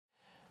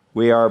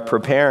We are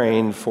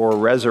preparing for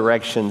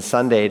Resurrection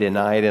Sunday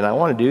tonight, and I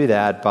want to do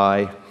that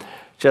by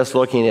just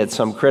looking at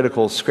some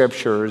critical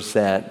scriptures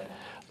that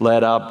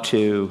led up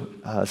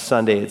to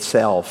Sunday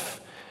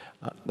itself.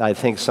 I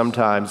think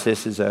sometimes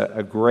this is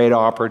a great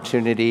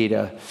opportunity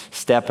to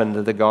step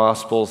into the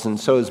Gospels, and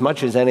so as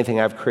much as anything,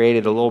 I've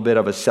created a little bit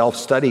of a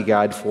self-study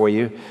guide for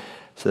you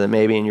so that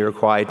maybe in your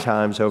quiet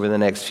times over the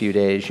next few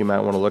days, you might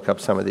want to look up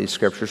some of these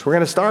scriptures. We're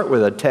going to start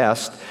with a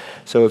test.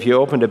 So if you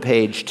open to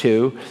page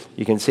 2,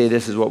 you can see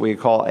this is what we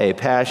call a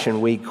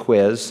Passion Week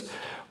quiz.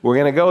 We're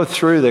going to go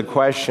through the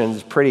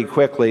questions pretty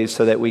quickly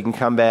so that we can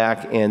come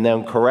back and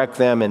then correct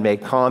them and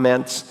make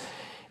comments.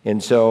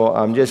 And so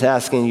I'm just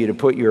asking you to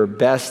put your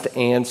best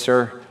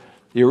answer.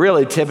 You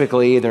really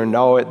typically either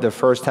know it the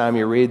first time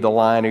you read the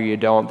line or you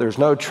don't. There's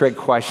no trick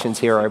questions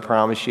here, I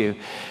promise you.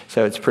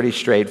 So it's pretty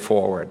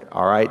straightforward.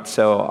 All right,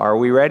 so are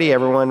we ready?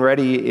 Everyone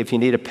ready? If you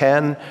need a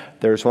pen,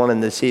 there's one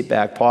in the seat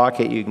back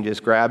pocket. You can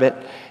just grab it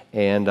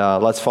and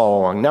let's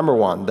follow along. Number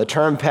 1, the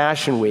term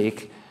Passion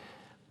Week,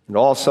 and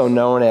also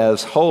known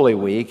as Holy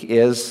Week,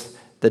 is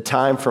the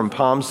time from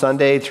Palm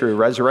Sunday through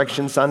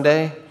Resurrection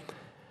Sunday,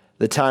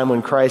 the time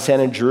when Christ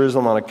entered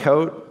Jerusalem on a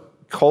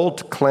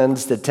colt,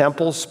 cleansed the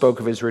temple,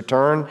 spoke of his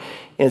return,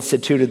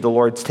 instituted the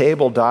Lord's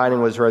table, died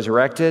and was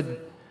resurrected,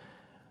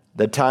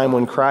 the time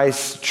when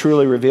Christ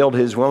truly revealed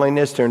his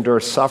willingness to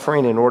endure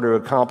suffering in order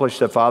to accomplish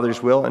the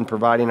Father's will in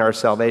providing our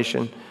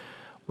salvation,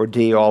 or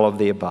D, all of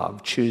the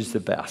above. Choose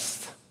the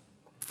best.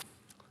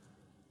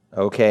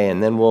 Okay,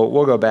 and then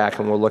we'll go back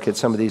and we'll look at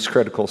some of these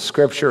critical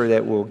scripture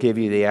that will give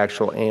you the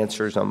actual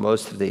answers on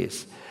most of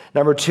these.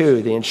 Number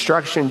 2, the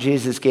instruction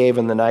Jesus gave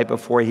on the night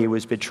before he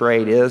was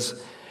betrayed is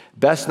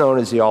best known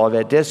as the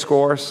Olivet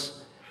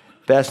Discourse,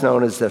 best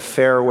known as the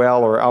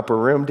farewell or upper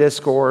room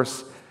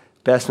discourse,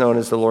 best known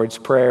as the Lord's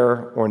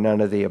Prayer, or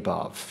none of the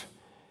above.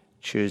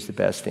 Choose the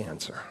best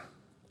answer.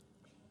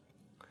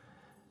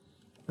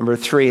 Number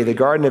 3, the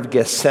Garden of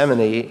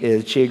Gethsemane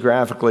is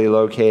geographically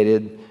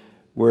located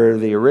where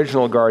the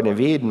original Garden of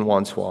Eden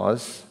once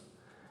was,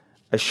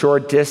 a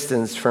short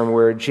distance from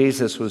where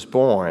Jesus was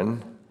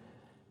born,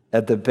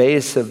 at the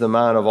base of the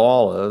Mount of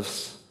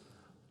Olives,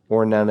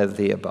 or none of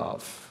the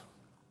above.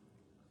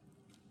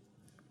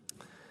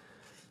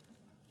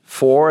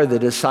 4, the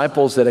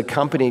disciples that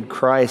accompanied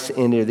Christ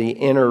into the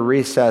inner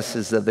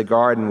recesses of the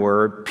garden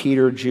were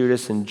Peter,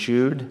 Judas, and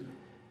Jude,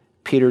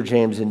 Peter,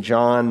 James, and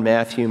John,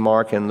 Matthew,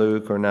 Mark, and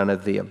Luke, or none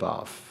of the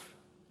above.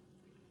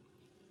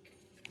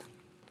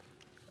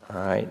 All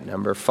right,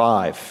 number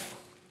 5.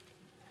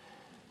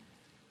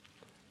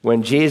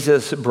 When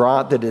Jesus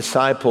brought the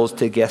disciples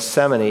to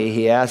Gethsemane,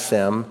 he asked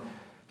them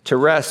to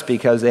rest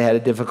because they had a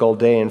difficult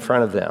day in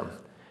front of them,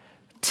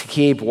 to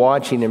keep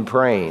watching and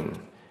praying,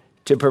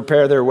 to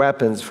prepare their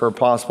weapons for a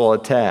possible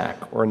attack,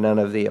 or none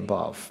of the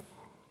above.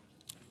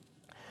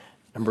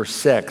 Number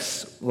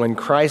 6, when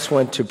Christ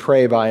went to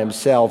pray by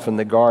himself in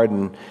the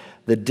garden,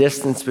 the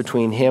distance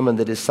between him and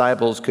the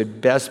disciples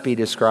could best be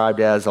described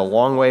as a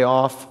long way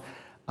off,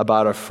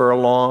 about a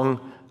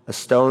furlong, a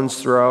stone's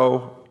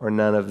throw, or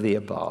none of the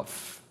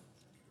above.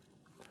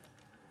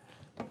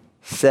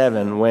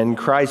 7, when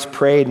Christ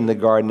prayed in the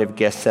Garden of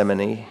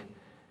Gethsemane,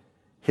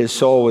 his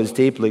soul was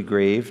deeply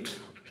grieved.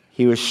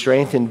 He was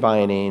strengthened by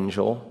an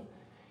angel.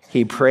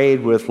 He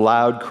prayed with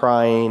loud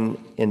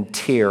crying and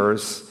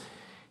tears.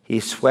 He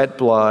sweat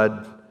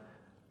blood,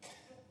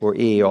 or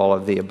E, all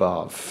of the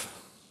above.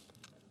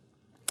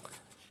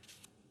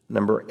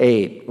 Number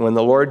 8, when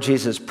the Lord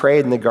Jesus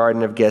prayed in the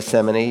Garden of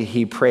Gethsemane,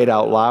 he prayed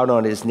out loud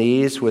on his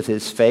knees with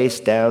his face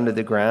down to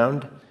the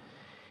ground.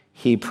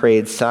 He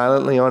prayed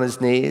silently on his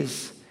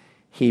knees.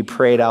 He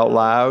prayed out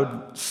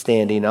loud,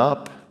 standing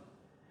up.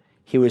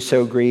 He was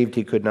so grieved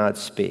he could not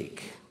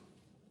speak.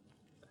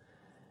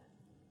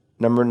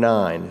 Number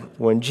 9,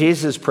 when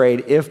Jesus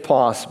prayed, if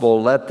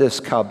possible, let this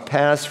cup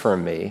pass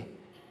from me,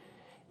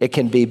 it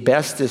can be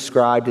best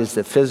described as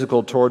the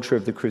physical torture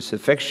of the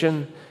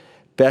crucifixion,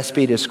 best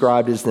be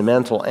described as the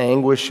mental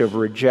anguish of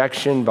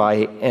rejection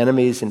by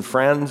enemies and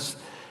friends,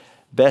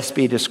 best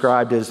be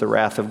described as the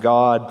wrath of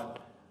God,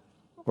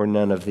 or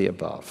none of the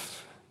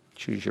above.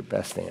 Choose your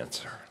best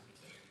answer.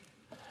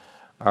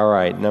 All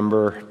right,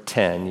 number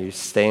 10. You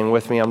staying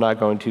with me? I'm not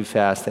going too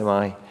fast, am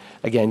I?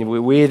 Again,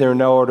 we either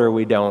know it or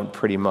we don't,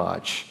 pretty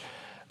much.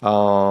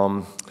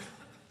 When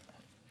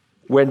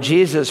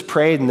Jesus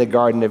prayed in the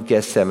Garden of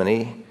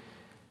Gethsemane,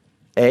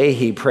 A,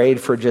 he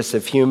prayed for just a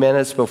few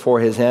minutes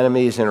before his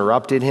enemies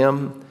interrupted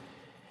him.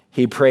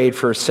 He prayed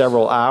for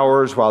several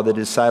hours while the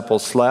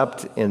disciples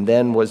slept and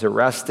then was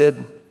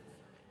arrested.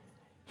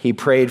 He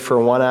prayed for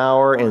 1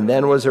 hour and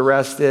then was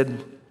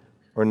arrested,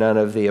 or none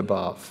of the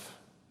above.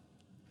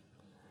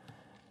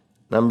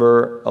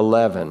 Number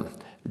 11,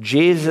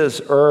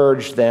 Jesus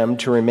urged them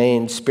to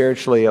remain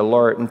spiritually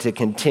alert and to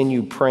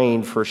continue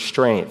praying for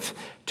strength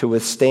to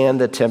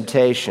withstand the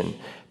temptation,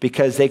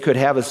 because they could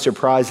have a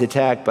surprise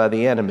attack by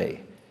the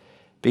enemy,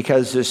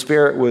 because the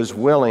spirit was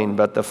willing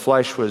but the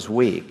flesh was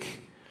weak,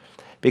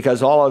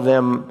 because all of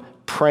them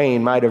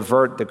praying might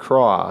avert the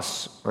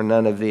cross, or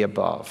none of the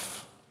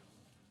above.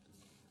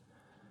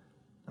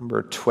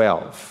 Number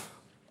 12.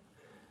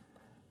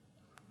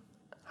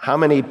 How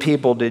many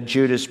people did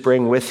Judas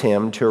bring with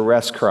him to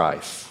arrest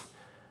Christ?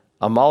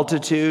 A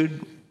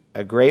multitude,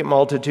 a great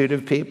multitude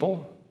of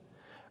people,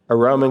 a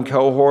Roman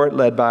cohort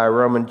led by a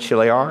Roman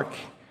chiliarch,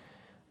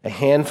 a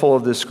handful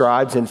of the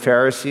scribes and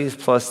Pharisees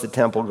plus the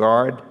temple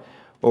guard,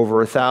 over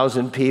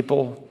 1,000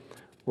 people,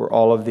 or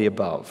all of the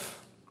above.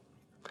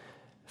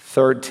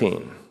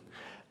 13.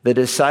 The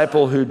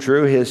disciple who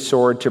drew his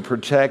sword to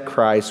protect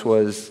Christ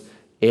was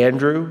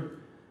Andrew,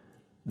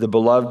 the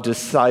beloved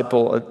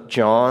disciple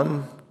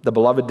John,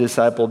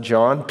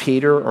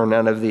 Peter, or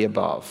none of the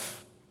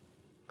above.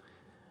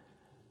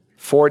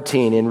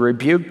 14. In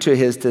rebuke to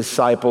his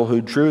disciple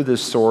who drew the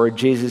sword,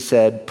 Jesus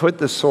said, "Put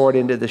the sword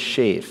into the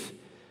sheath.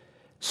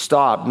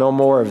 Stop, no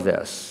more of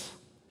this.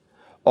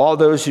 All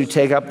those who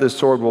take up the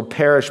sword will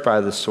perish by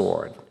the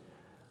sword,"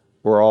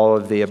 or all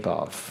of the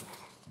above.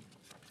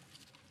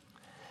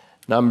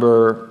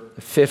 Number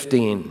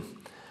 15.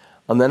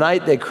 On the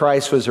night that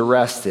Christ was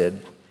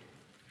arrested,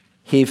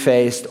 he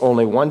faced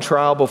only one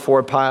trial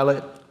before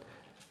Pilate,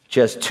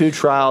 just 2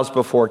 trials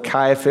before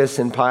Caiaphas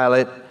and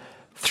Pilate,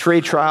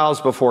 3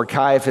 trials before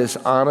Caiaphas,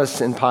 Annas,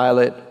 and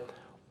Pilate,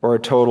 or a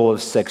total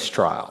of 6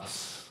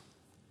 trials.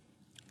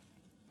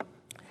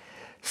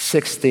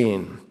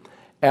 16.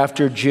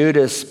 After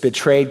Judas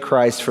betrayed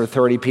Christ for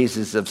 30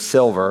 pieces of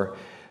silver,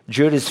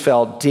 Judas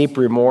felt deep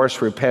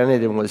remorse,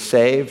 repented, and was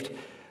saved.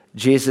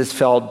 Jesus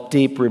felt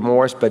deep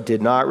remorse but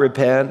did not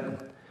repent.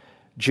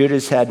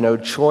 Judas had no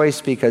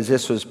choice because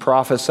this was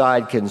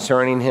prophesied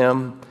concerning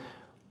him,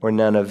 or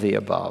none of the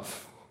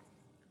above.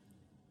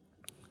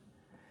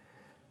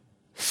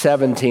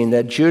 17,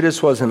 that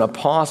Judas was an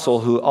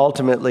apostle who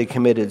ultimately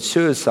committed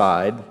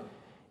suicide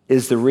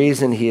is the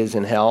reason he is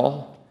in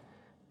hell,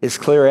 is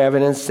clear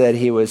evidence that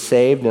he was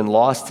saved and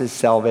lost his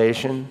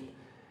salvation,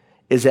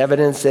 is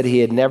evidence that he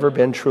had never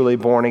been truly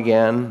born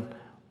again,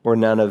 or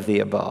none of the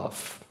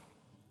above.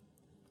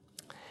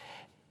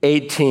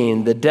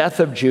 18, the death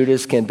of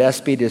Judas can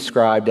best be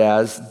described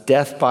as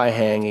death by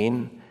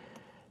hanging,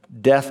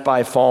 death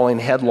by falling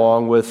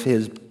headlong with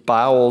his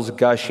bowels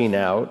gushing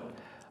out,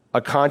 a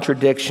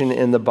contradiction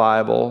in the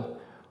Bible,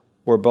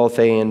 or both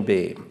A and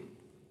B.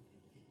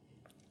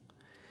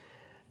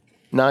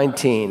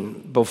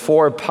 19,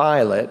 before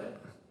Pilate,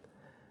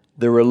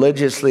 the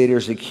religious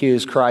leaders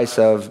accused Christ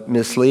of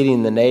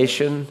misleading the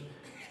nation,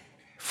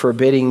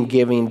 forbidding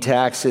giving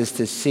taxes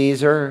to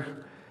Caesar,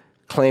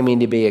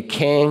 claiming to be a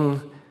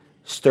king,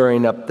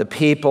 stirring up the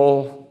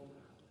people,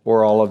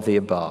 or all of the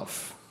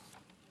above.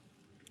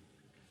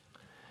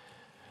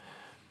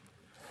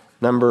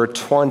 Number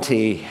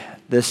 20,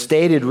 the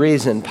stated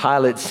reason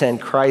Pilate sent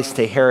Christ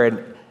to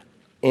Herod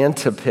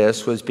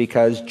Antipas was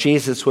because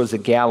Jesus was a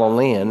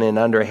Galilean and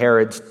under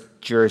Herod's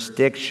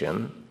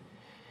jurisdiction.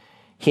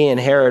 He and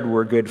Herod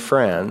were good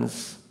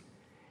friends.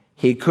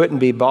 He couldn't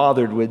be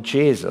bothered with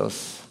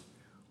Jesus,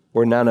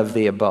 or none of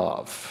the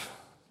above.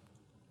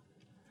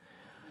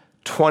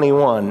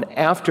 21,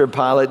 after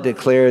Pilate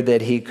declared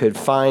that he could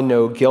find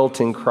no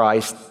guilt in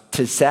Christ,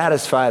 to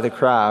satisfy the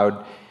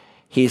crowd,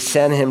 he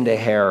sent him to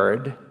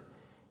Herod.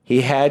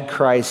 He had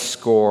Christ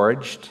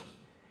scourged.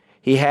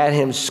 He had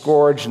him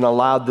scourged and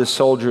allowed the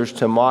soldiers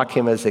to mock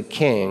him as a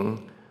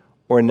king,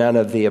 or none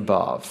of the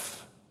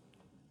above.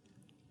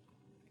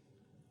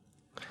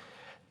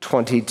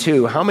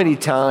 22, how many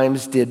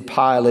times did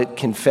Pilate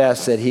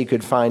confess that he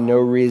could find no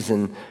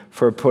reason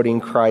for putting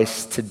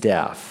Christ to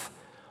death?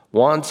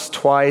 Once,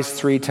 twice,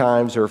 3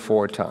 times, or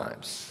 4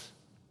 times?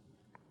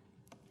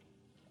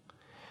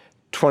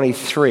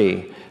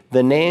 23,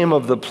 the name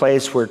of the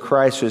place where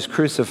Christ was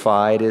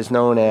crucified is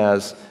known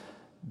as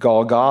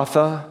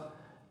Golgotha,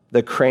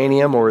 the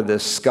cranium or the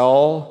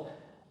skull,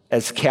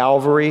 as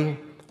Calvary,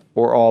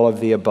 or all of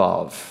the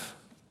above.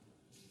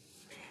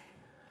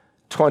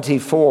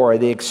 24,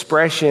 the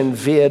expression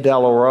Via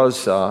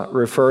Dolorosa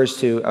refers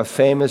to a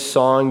famous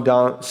song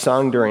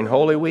sung during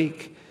Holy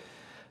Week,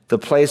 the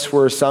place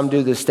where some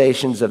do the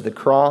Stations of the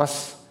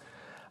Cross,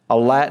 a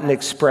Latin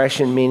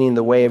expression meaning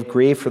the way of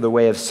grief or the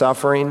way of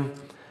suffering,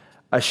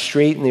 a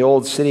street in the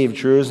old city of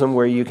Jerusalem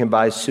where you can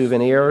buy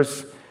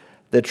souvenirs,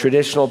 the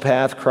traditional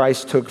path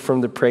Christ took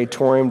from the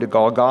Praetorium to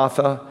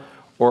Golgotha,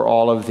 or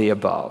all of the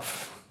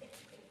above.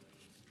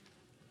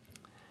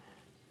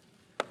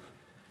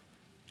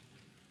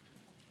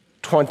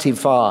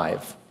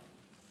 (25)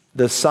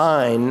 The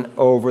sign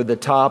over the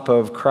top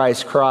of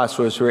Christ's cross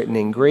was written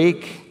in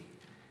Greek,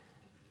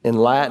 in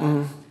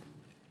Latin,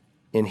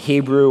 in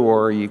Hebrew,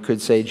 or you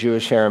could say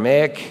Jewish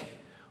Aramaic,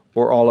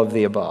 or all of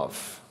the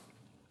above.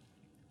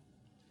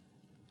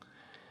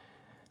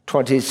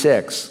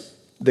 26.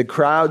 The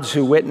crowds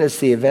who witnessed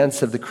the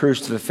events of the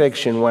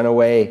crucifixion went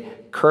away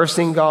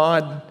cursing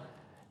God,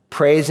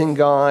 praising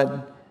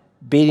God,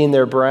 beating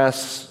their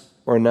breasts,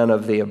 or none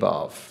of the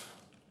above.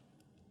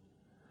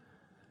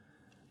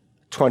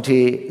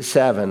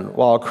 27.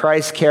 While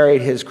Christ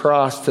carried his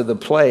cross to the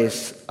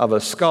place of a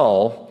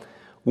skull,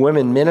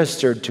 women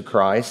ministered to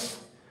Christ.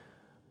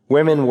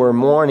 Women were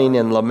mourning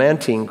and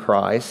lamenting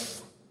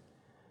Christ.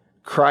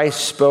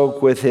 Christ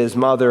spoke with his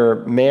mother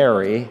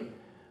Mary.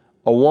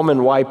 A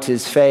woman wiped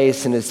his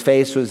face, and his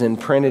face was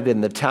imprinted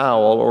in the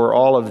towel, or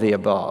all of the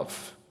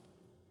above.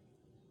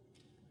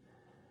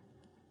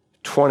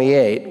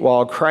 28,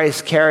 while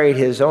Christ carried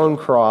his own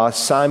cross,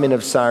 Simon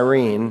of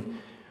Cyrene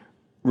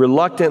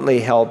reluctantly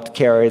helped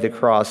carry the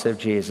cross of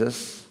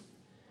Jesus,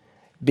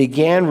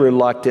 began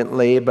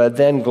reluctantly, but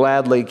then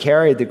gladly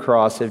carried the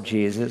cross of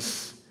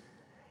Jesus,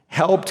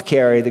 helped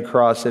carry the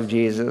cross of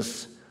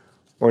Jesus,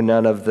 or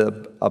none of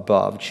the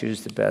above.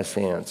 Choose the best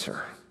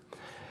answer.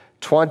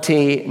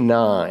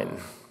 29.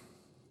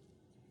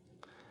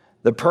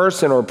 The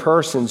person or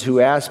persons who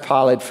asked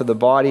Pilate for the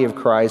body of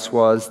Christ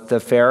was the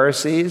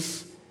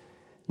Pharisees,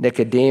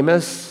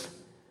 Nicodemus,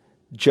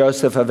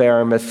 Joseph of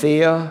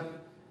Arimathea,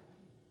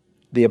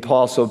 the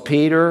Apostle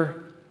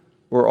Peter,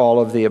 or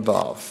all of the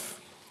above.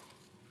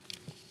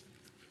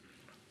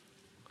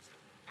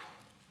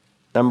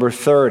 Number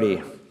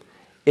 30.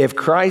 If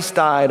Christ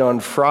died on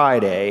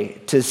Friday,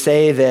 to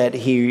say that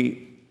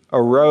he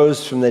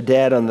arose from the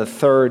dead on the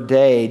third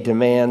day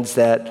demands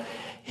that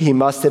he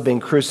must have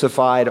been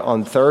crucified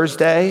on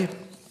Thursday,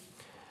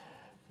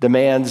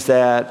 demands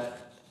that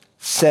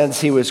since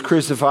he was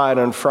crucified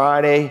on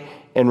Friday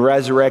and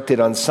resurrected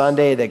on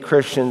Sunday, that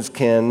Christians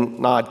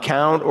cannot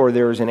count or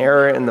there is an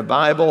error in the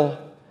Bible,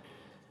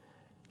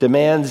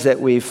 demands that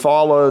we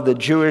follow the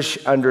Jewish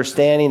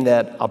understanding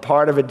that a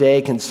part of a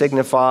day can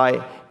signify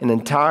an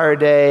entire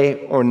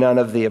day or none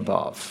of the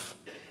above.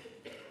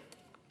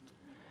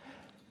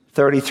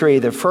 33,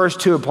 the first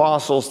two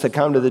apostles to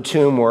come to the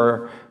tomb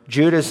were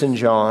Judas and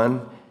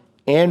John,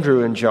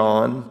 Andrew and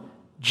John,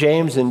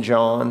 James and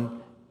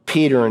John,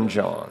 Peter and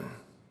John.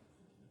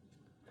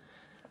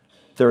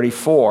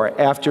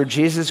 34, after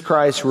Jesus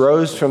Christ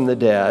rose from the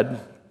dead,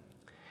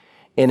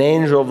 an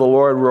angel of the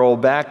Lord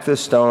rolled back the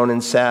stone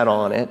and sat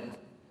on it.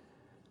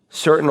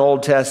 Certain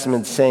Old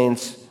Testament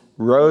saints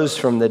rose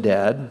from the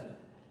dead.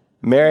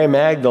 Mary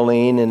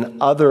Magdalene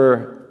and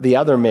the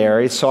other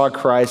Mary saw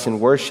Christ and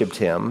worshiped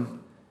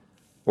him,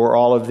 or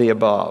all of the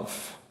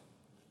above.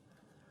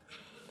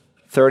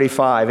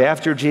 35,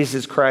 after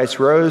Jesus Christ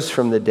rose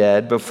from the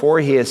dead, before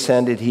he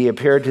ascended, he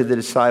appeared to the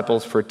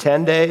disciples for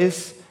 10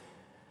 days,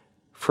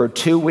 for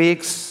 2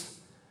 weeks,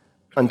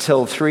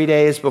 until 3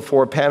 days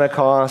before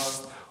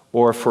Pentecost,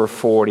 or for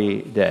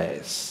 40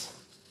 days.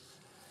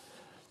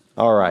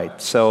 All right,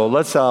 so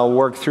let's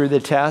work through the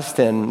test,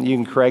 and you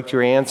can correct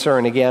your answer.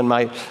 And again,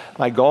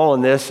 my goal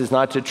in this is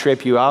not to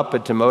trip you up,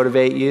 but to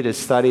motivate you to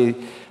study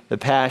the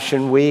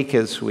Passion Week,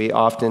 as we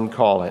often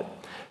call it.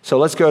 So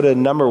let's go to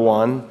number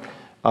 1.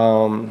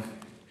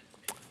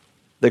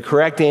 The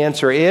correct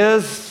answer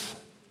is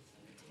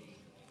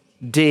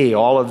D,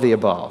 all of the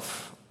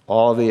above.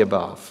 All of the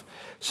above.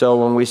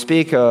 So when we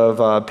speak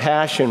of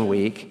Passion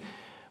Week,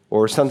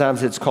 or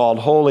sometimes it's called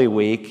Holy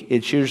Week,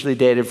 it's usually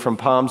dated from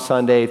Palm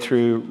Sunday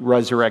through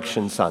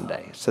Resurrection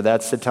Sunday. So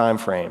that's the time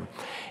frame.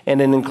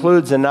 And it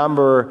includes a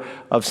number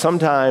of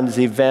sometimes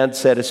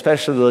events that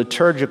especially the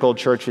liturgical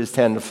churches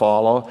tend to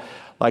follow.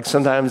 Like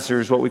sometimes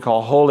there's what we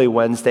call Holy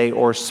Wednesday,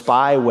 or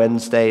Spy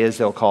Wednesday as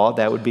they'll call it.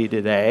 That would be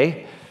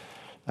today.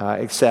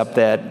 Except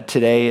that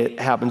today it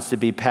happens to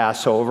be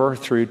Passover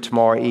through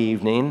tomorrow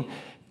evening,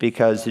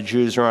 because the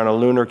Jews are on a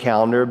lunar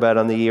calendar, but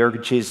on the year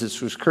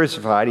Jesus was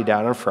crucified, he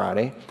died on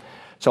Friday.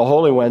 So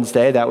Holy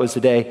Wednesday, that was the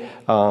day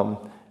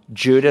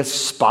Judas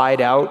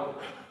spied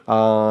out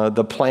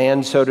the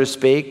plan, so to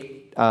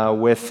speak,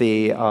 with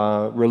the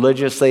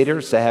religious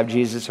leaders to have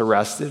Jesus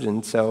arrested.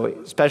 And so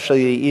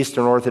especially the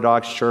Eastern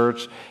Orthodox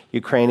Church,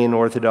 Ukrainian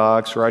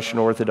Orthodox, Russian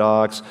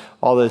Orthodox,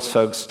 all those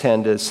folks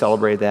tend to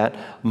celebrate that.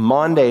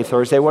 Maundy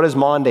Thursday, what does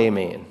Maundy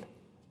mean?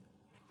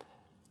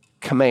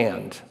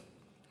 Command.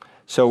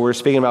 So we're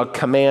speaking about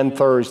Command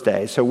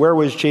Thursday. So where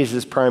was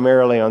Jesus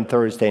primarily on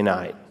Thursday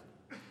night?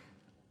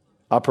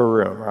 Upper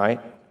room, right?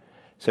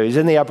 So he's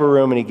in the upper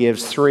room and he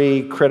gives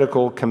 3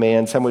 critical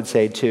commands. Some would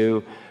say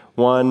 2.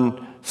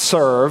 1,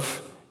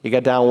 serve. You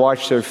get down,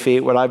 wash their feet.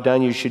 What I've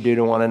done, you should do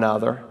to one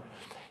another.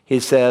 He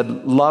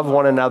said, love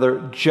one another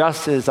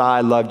just as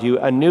I loved you.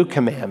 A new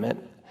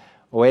commandment.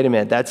 Wait a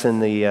minute, that's in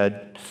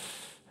the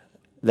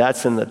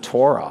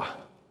Torah.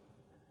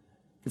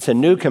 It's a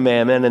new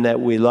commandment in that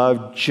we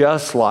love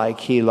just like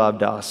he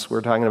loved us.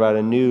 We're talking about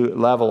a new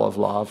level of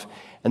love.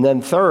 And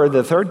then third,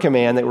 the third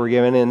command that we're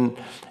given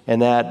in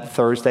that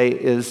Thursday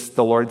is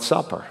the Lord's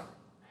Supper.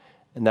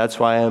 And that's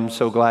why I'm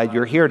so glad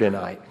you're here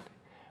tonight.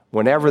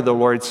 Whenever the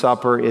Lord's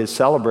Supper is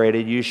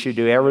celebrated, you should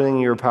do everything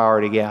in your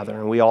power to gather.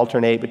 And we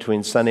alternate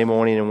between Sunday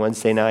morning and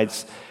Wednesday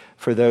nights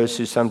for those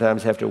who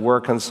sometimes have to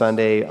work on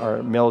Sunday,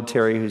 or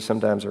military who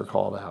sometimes are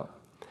called out.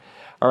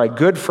 All right,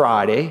 Good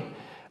Friday.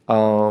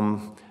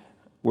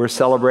 We're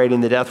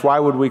celebrating the death. Why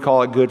would we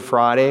call it Good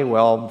Friday?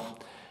 Well,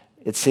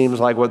 it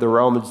seems like what the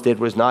Romans did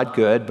was not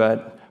good,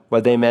 but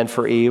what they meant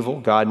for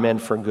evil, God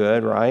meant for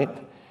good, right?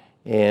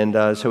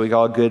 And so we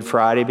call it Good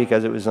Friday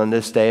because it was on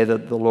this day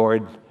that the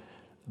Lord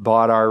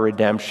bought our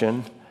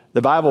redemption.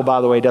 The Bible,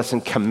 by the way,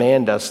 doesn't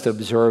command us to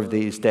observe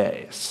these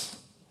days.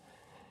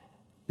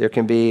 There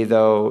can be,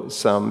 though,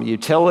 some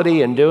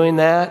utility in doing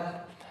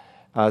that,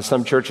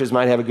 Some churches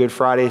might have a Good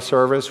Friday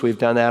service. We've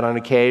done that on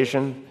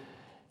occasion.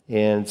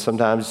 And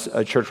sometimes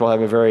a church will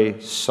have a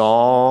very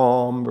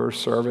somber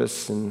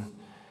service and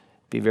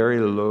be very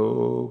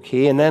low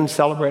key and then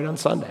celebrate on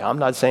Sunday. I'm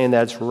not saying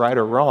that's right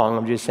or wrong.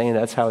 I'm just saying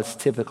that's how it's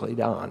typically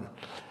done.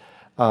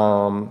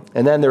 And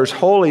then there's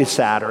Holy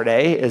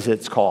Saturday, as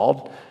it's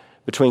called.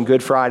 Between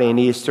Good Friday and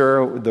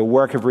Easter, the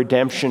work of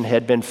redemption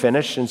had been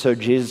finished, and so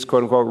Jesus,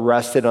 quote unquote,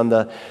 rested on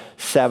the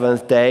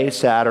seventh day,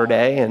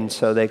 Saturday, and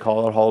so they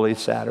call it Holy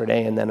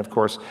Saturday. And then, of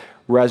course,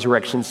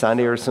 Resurrection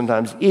Sunday, or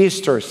sometimes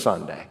Easter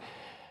Sunday.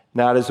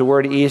 Now, does the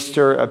word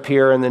Easter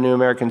appear in the New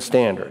American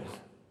Standard?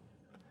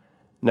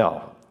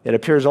 No. It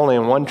appears only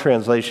in one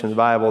translation of the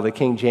Bible, the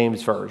King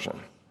James Version.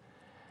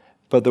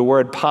 But the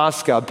word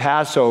Pascha,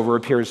 Passover,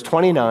 appears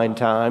 29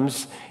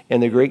 times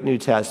in the Greek New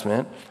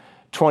Testament,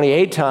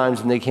 28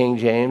 times in the King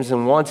James,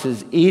 and once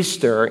is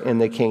Easter in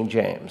the King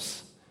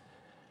James.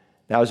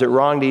 Now, is it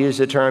wrong to use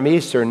the term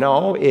Easter?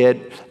 No.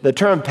 The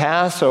term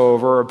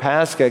Passover or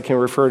Pascha can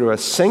refer to a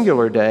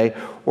singular day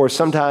or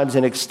sometimes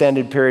an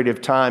extended period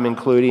of time,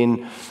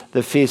 including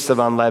the Feast of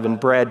Unleavened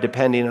Bread,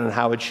 depending on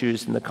how it's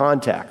used in the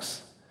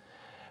context.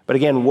 But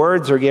again,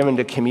 words are given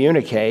to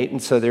communicate,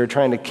 and so they're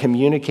trying to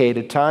communicate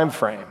a time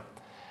frame.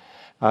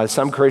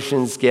 Some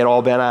Christians get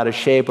all bent out of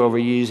shape over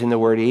using the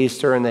word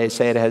Easter, and they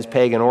say it has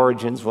pagan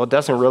origins. Well, it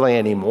doesn't really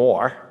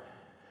anymore.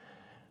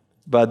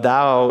 But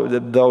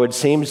though it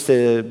seems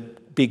to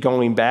be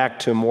going back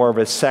to more of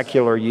a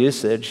secular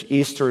usage,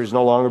 Easter has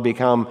no longer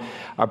become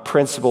a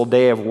principal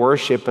day of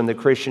worship in the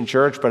Christian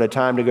church, but a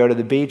time to go to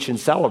the beach and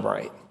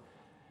celebrate.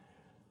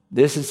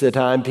 This is the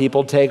time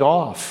people take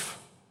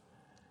off,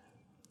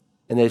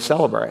 and they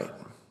celebrate,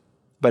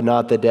 but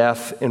not the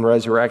death and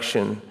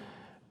resurrection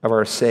of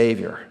our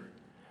Savior.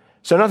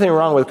 So nothing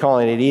wrong with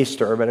calling it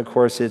Easter, but of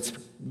course it's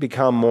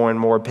become more and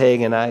more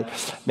pagan.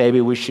 Maybe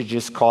we should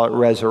just call it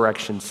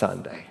Resurrection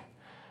Sunday.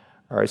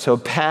 All right, so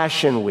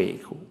Passion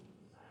Week.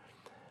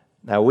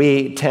 Now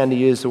we tend to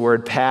use the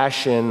word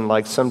passion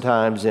like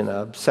sometimes in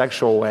a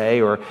sexual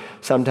way or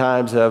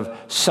sometimes of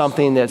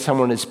something that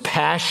someone is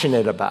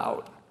passionate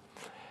about.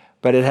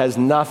 But it has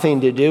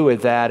nothing to do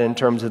with that in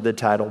terms of the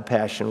title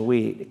Passion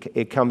Week.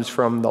 It comes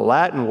from the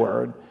Latin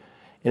word,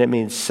 and it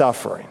means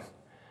suffering.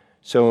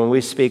 So when we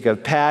speak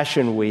of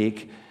Passion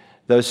Week,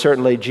 though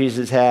certainly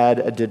Jesus had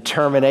a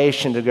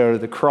determination to go to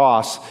the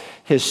cross,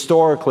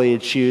 historically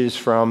it's used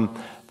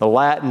from the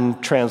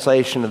Latin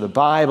translation of the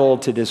Bible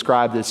to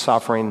describe the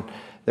suffering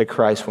that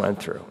Christ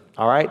went through.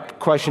 All right,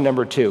 question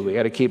number 2. We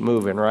got to keep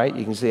moving, right?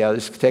 You can see how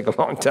this could take a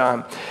long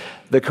time.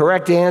 The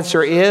correct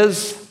answer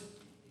is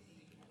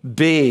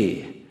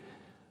B,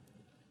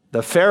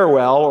 the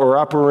farewell or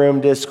upper room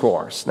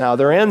discourse. Now,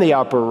 they're in the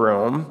upper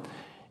room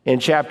in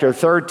chapter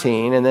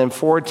 13, and then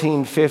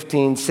 14,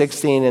 15,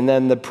 16, and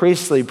then the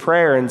priestly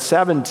prayer in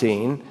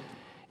 17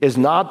 is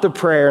not the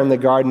prayer in the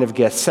Garden of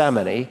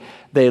Gethsemane.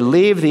 They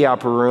leave the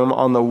upper room.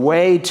 On the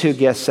way to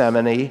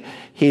Gethsemane,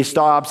 he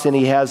stops and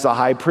he has the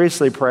high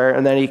priestly prayer,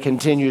 and then he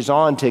continues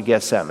on to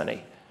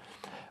Gethsemane.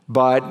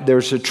 But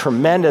there's a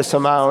tremendous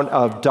amount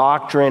of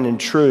doctrine and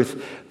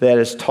truth that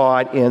is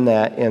taught in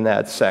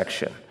that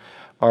section.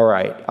 All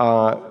right,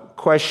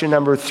 question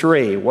number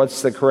 3.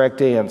 What's the correct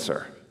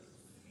answer?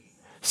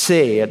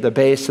 C, at the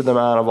base of the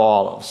Mount of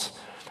Olives.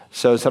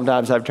 So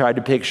sometimes I've tried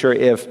to picture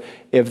if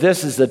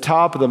this is the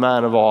top of the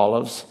Mount of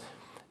Olives,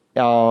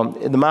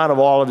 the Mount of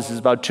Olives is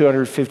about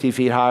 250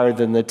 feet higher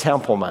than the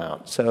Temple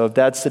Mount. So if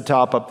that's the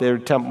top up there,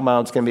 Temple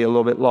Mount's going to be a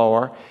little bit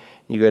lower.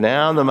 You go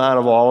down the Mount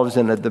of Olives,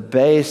 and at the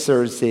base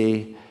there's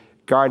the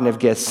Garden of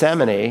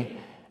Gethsemane.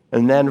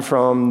 And then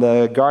from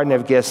the Garden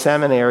of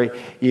Gethsemane,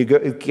 you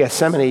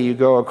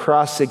go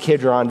across the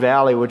Kidron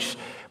Valley, which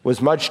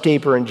was much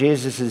deeper in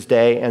Jesus'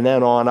 day, and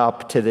then on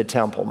up to the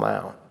Temple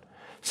Mount.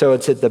 So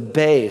it's at the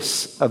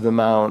base of the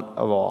Mount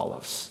of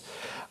Olives.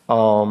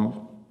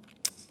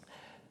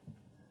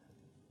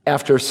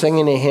 After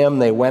singing a hymn,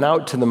 they went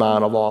out to the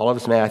Mount of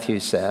Olives, Matthew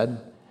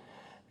said.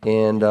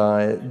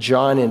 And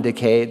John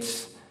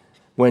indicates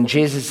when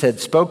Jesus had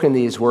spoken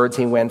these words,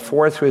 he went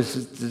forth with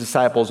his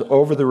disciples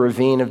over the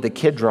ravine of the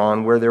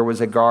Kidron, where there was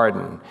a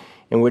garden,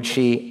 in which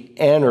he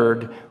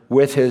entered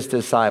with his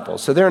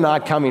disciples. So they're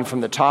not coming from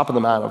the top of the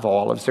Mount of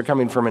Olives. They're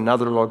coming from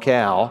another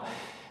locale,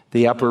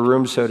 the upper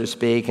room, so to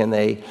speak, and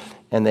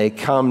they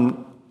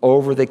come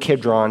over the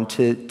Kidron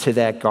to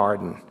that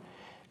garden.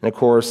 And of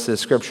course, the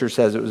scripture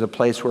says it was a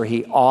place where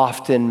he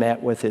often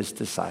met with his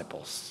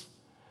disciples.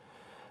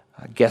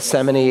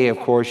 Gethsemane, of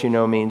course,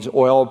 means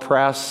oil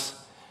press.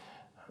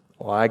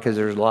 Why? Because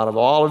there's a lot of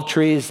olive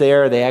trees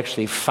there. They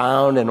actually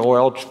found an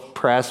oil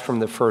press from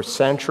the 1st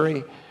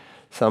century.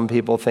 Some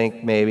people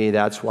think maybe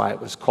that's why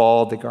it was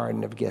called the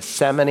Garden of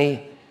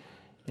Gethsemane.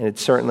 And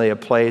it's certainly a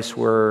place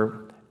where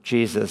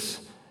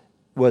Jesus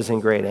was in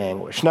great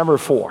anguish. Number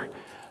 4,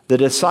 the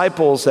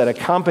disciples that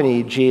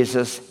accompanied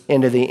Jesus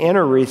into the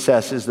inner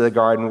recesses of the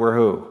garden were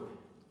who?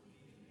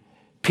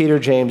 Peter,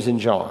 James,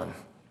 and John.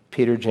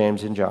 Peter,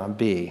 James, and John.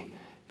 B.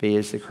 B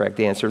is the correct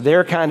answer.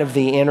 They're kind of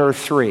the inner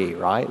 3,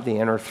 right? The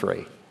inner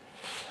 3.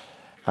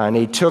 And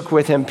he took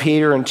with him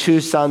Peter and two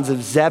sons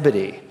of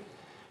Zebedee.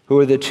 Who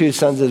are the two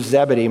sons of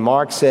Zebedee?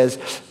 Mark says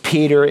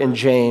Peter and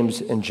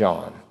James and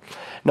John.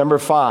 Number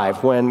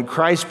 5, when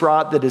Christ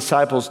brought the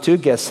disciples to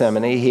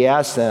Gethsemane, he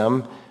asked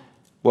them,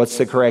 what's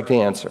the correct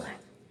answer?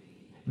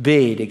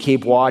 B, to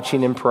keep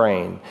watching and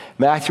praying.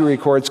 Matthew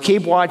records,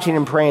 keep watching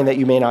and praying that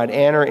you may not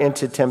enter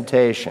into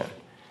temptation.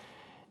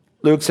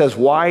 Luke says,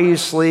 why are you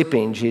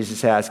sleeping?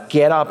 Jesus asked,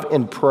 get up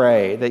and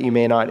pray that you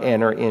may not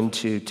enter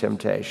into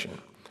temptation.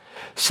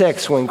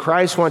 6, when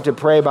Christ went to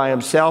pray by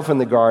himself in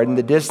the garden,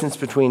 the distance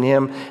between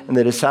him and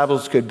the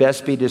disciples could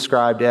best be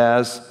described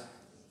as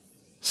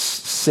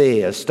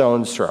C, a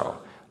stone's throw.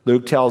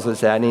 Luke tells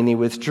us that, and he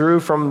withdrew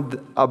from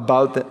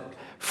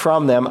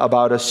them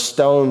about a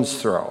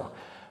stone's throw.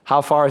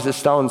 How far is a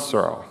stone's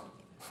throw?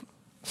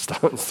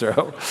 Stone's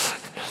throw.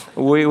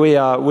 We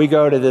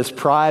go to this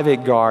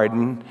private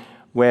garden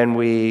when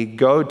we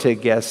go to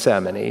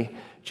Gethsemane,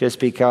 just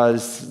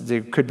because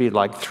there could be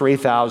like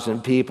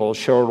 3,000 people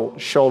shoulder to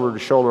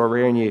shoulder over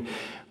here, and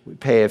we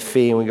pay a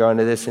fee and we go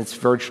into this, and it's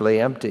virtually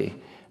empty.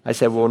 I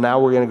said, well, now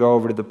we're going to go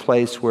over to the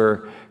place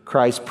where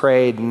Christ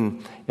prayed,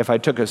 and if I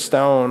took a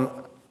stone,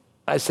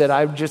 I said,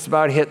 I've just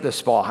about hit the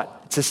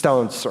spot. It's a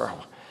stone's throw.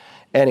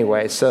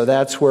 Anyway, so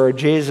that's where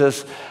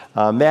Jesus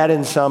met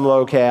in some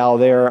locale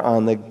there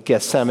on the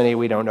Gethsemane.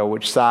 We don't know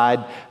which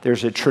side.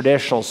 There's a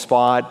traditional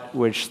spot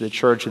which the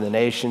Church of the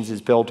Nations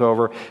is built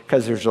over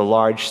because there's a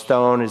large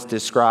stone is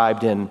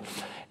described in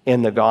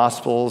the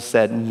Gospels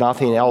that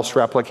nothing else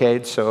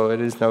replicates, so it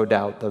is no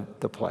doubt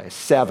the place.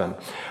 7,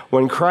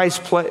 when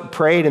Christ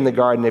prayed in the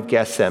Garden of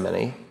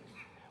Gethsemane,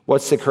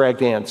 what's the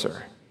correct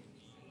answer?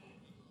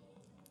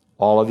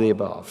 All of the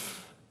above.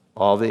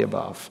 All of the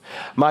above.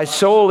 My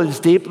soul is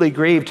deeply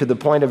grieved to the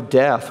point of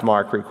death,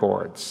 Mark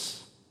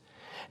records.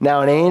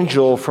 Now an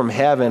angel from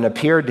heaven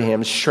appeared to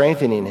him,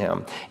 strengthening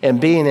him,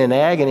 and being in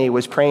agony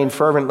was praying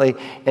fervently,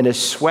 and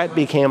his sweat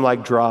became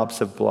like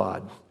drops of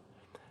blood.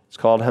 It's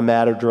called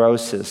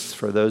hematidrosis.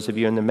 For those of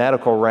you in the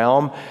medical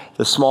realm,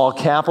 the small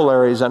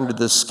capillaries under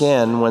the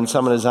skin, when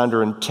someone is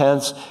under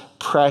intense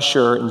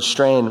pressure and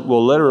strain,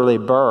 will literally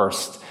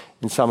burst,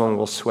 and someone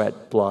will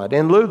sweat blood.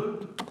 And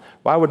Luke,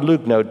 why would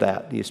Luke note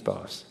that, do you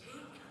suppose?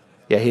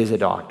 Yeah, he's a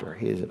doctor.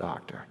 He is a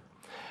doctor.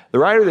 The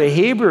writer of the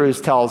Hebrews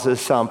tells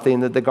us something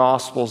that the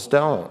Gospels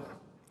don't.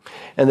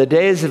 In the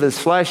days of his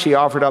flesh, he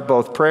offered up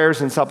both prayers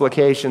and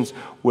supplications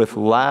with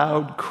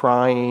loud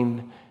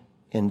crying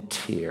and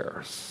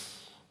tears.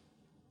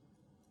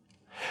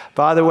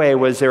 By the way,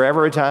 was there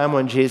ever a time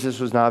when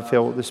Jesus was not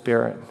filled with the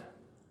Spirit?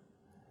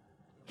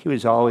 He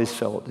was always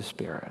filled with the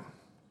Spirit.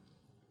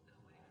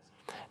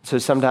 So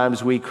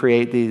sometimes we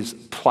create these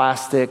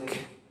plastic,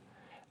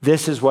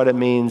 this is what it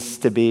means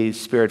to be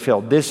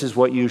Spirit-filled. This is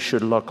what you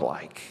should look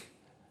like.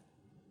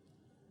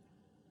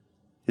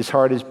 His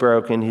heart is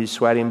broken. He's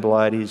sweating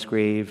blood. He's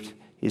grieved.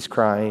 He's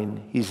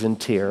crying. He's in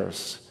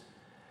tears.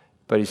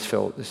 But he's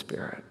filled with the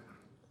Spirit.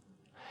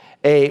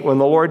 8, when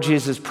the Lord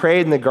Jesus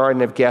prayed in the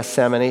Garden of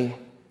Gethsemane,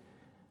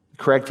 the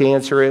correct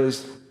answer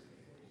is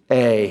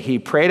A. He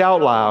prayed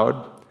out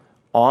loud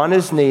on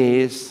his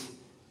knees,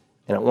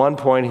 and at one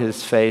point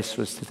his face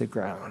was to the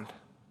ground.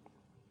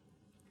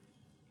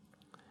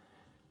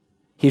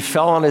 He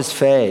fell on his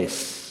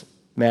face,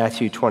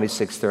 Matthew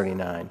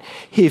 26:39.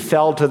 He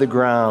fell to the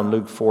ground,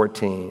 Luke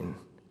 14.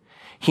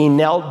 He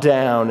knelt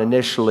down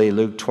initially,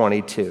 Luke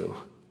 22.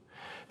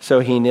 So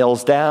he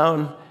kneels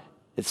down.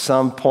 At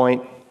some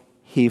point,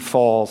 he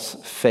falls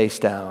face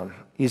down.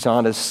 He's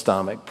on his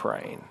stomach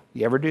praying.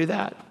 You ever do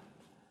that?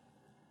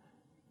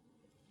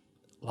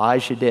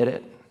 Elijah did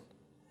it.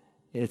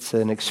 It's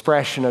an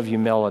expression of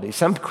humility.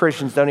 Some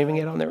Christians don't even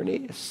get on their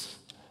knees.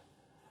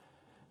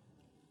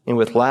 And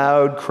with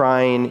loud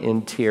crying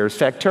and tears. In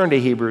fact, turn to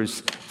Hebrews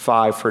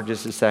 5 for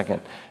just a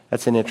second.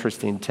 That's an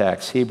interesting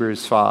text.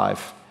 Hebrews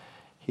 5.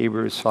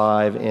 Hebrews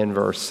 5 in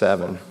verse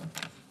 7.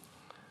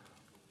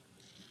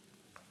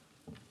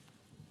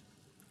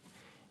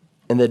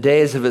 In the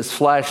days of his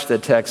flesh, the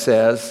text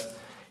says,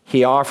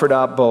 he offered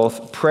up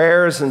both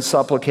prayers and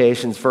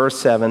supplications, verse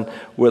 7,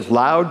 with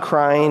loud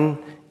crying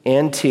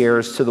and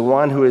tears to the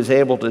one who is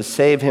able to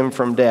save him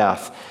from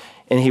death.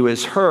 And he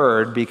was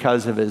heard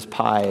because of his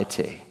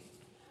piety.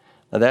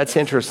 Now that's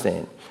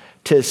interesting.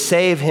 To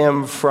save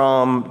him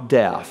from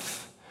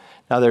death.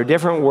 Now there are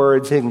different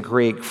words in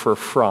Greek for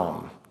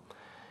from.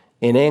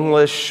 In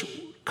English,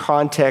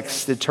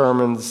 context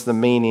determines the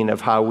meaning of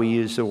how we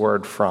use the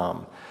word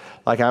from.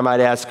 Like I might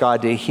ask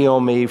God to heal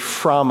me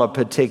from a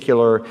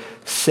particular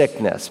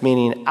sickness,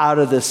 meaning out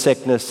of the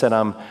sickness that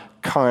I'm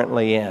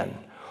currently in.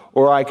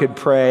 Or I could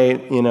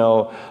pray,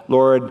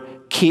 Lord,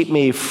 keep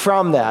me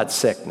from that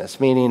sickness,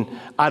 meaning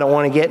I don't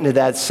want to get into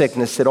that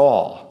sickness at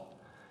all.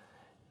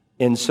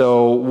 And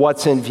so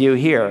what's in view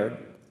here?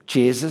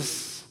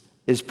 Jesus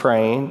is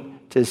praying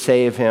to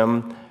save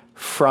him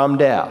from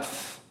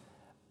death.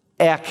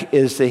 Ek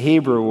is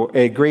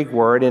the Greek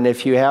word, and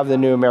if you have the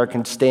New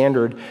American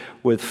Standard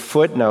with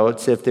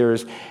footnotes, if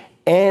there's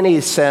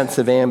any sense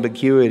of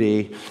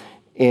ambiguity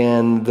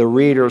in the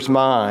reader's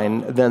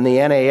mind, then the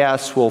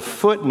NAS will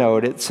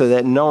footnote it so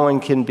that no one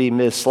can be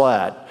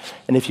misled.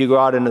 And if you go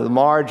out into the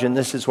margin,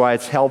 this is why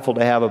it's helpful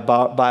to have a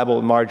Bible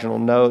with marginal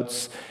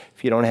notes.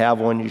 If you don't have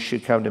one, you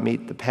should come to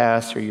meet the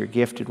pastor. You're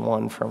gifted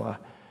one from a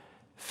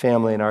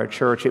family in our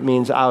church. It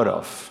means out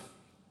of.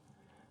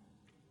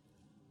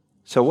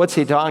 So what's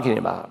he talking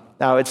about?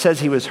 Now, it says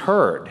he was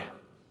heard.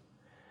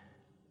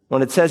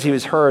 When it says he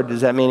was heard, does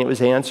that mean it was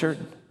answered?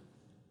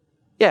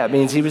 Yeah, it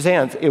means it was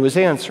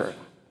answered.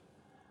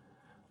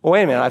 Well,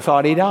 wait a minute, I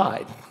thought he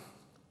died.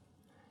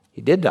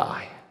 He did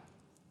die.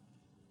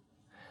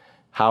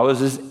 How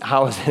is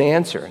it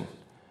answered?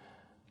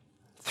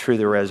 Through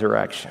the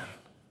resurrection.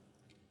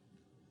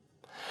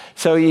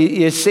 So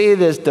you see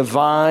this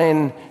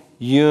divine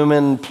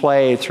human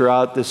play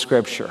throughout the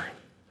Scripture.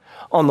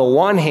 On the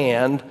one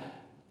hand,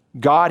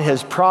 God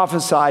has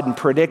prophesied and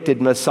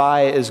predicted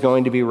Messiah is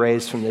going to be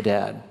raised from the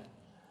dead.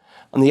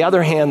 On the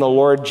other hand, the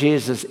Lord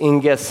Jesus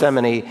in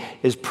Gethsemane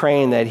is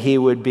praying that he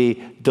would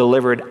be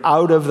delivered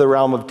out of the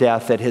realm of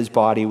death, that his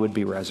body would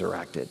be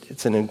resurrected.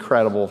 It's an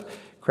incredible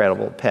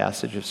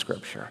passage of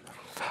Scripture.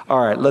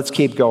 All right, let's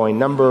keep going.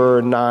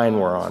 Number 9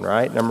 we're on,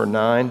 right? Number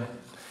 9.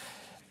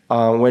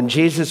 When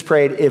Jesus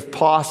prayed, if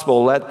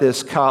possible, let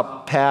this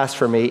cup pass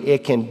from me,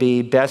 it can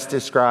be best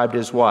described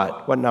as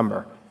what? What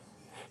number?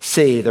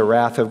 C, the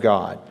wrath of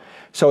God.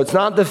 So it's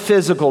not the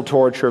physical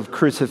torture of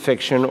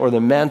crucifixion or the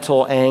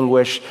mental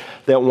anguish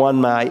that one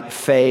might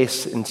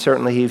face, and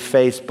certainly he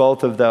faced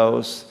both of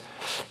those.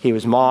 He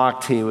was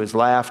mocked, he was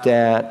laughed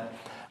at.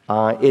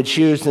 It's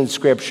used in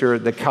Scripture,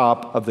 the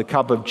cup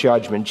of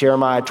judgment.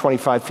 Jeremiah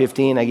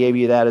 25:15, I gave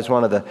you that as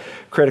one of the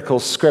critical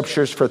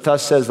scriptures. For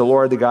thus says the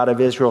Lord, the God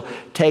of Israel,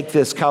 take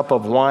this cup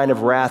of wine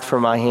of wrath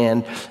from my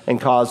hand and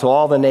cause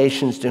all the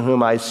nations to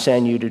whom I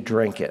send you to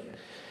drink it.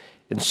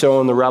 And so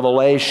in the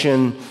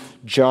Revelation,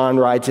 John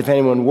writes, if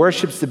anyone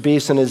worships the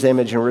beast in his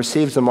image and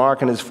receives the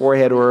mark on his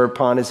forehead or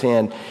upon his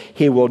hand,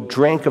 he will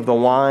drink of the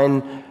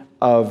wine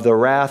of the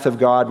wrath of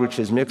God, which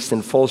is mixed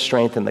in full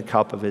strength in the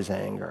cup of his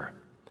anger.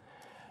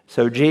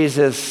 So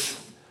Jesus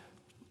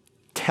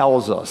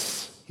tells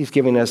us, he's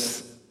giving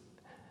us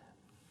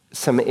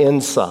some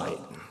insight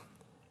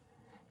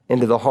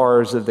into the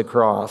horrors of the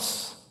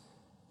cross.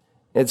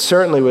 It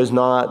certainly was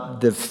not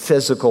the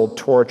physical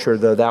torture,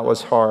 though that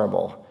was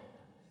horrible.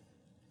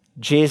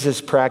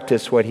 Jesus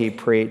practiced what he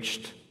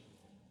preached.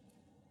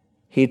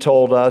 He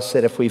told us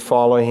that if we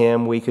follow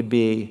him, we could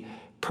be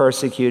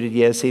persecuted,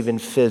 yes, even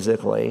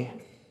physically.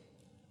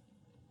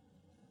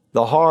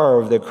 The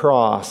horror of the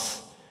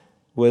cross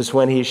was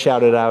when he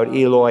shouted out,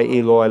 Eloi,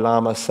 Eloi,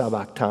 lama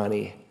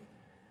sabachthani.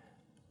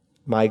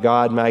 My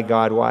God,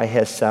 why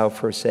hast thou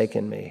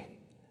forsaken me?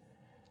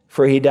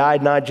 For he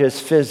died not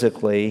just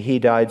physically, he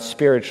died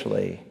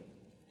spiritually.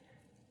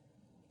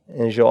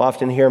 And as you'll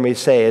often hear me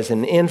say, as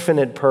an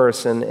infinite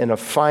person in a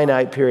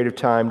finite period of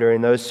time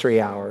during those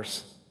 3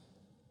 hours,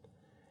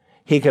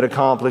 he could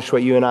accomplish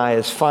what you and I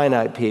as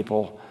finite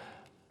people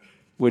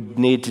would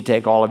need to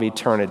take all of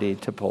eternity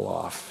to pull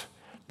off.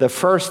 The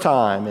first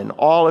time in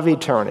all of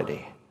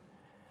eternity,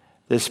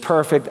 this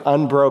perfect,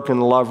 unbroken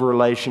love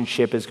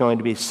relationship is going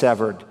to be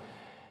severed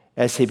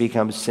as he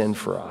becomes sin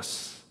for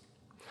us.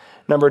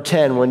 Number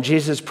 10, when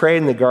Jesus prayed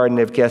in the Garden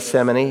of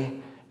Gethsemane,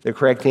 the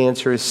correct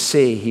answer is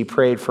C. He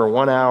prayed for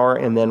 1 hour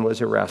and then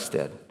was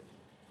arrested.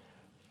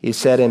 He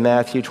said in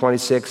Matthew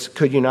 26,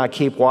 could you not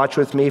keep watch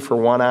with me for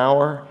 1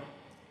 hour?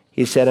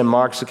 He said in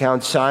Mark's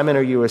account, Simon,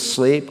 are you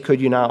asleep? Could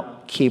you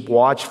not keep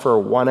watch for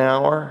 1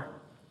 hour?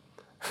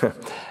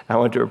 I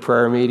went to a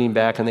prayer meeting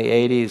back in the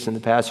 80s, and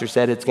the pastor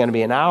said it's going to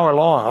be an hour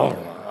long.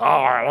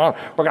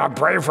 We're going to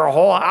pray for a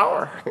whole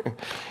hour.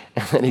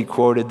 And then he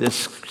quoted this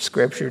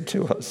scripture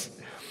to us.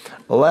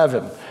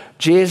 11.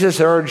 Jesus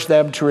urged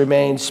them to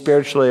remain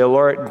spiritually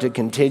alert and to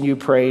continue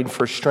praying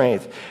for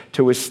strength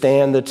to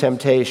withstand the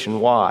temptation.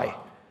 Why?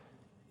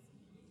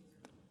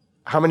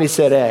 How many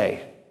said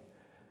A?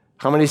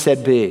 How many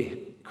said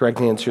B? Correct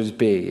answer is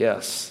B,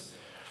 yes.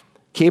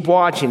 Keep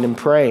watching and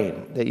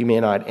praying that you may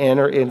not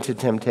enter into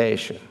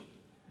temptation.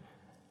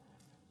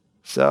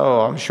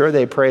 So I'm sure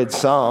they prayed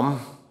some,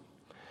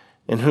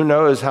 and who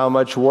knows how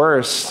much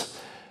worse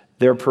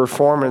their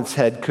performance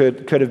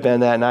could have been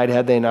that night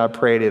had they not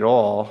prayed at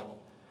all.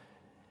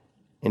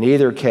 In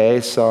either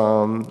case,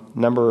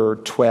 number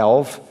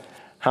 12,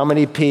 how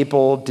many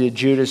people did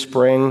Judas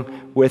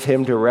bring with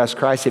him to arrest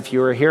Christ? If you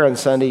were here on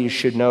Sunday, you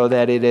should know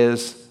that it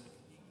is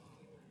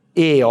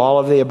E, all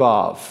of the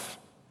above.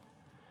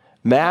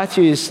 Mark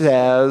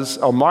says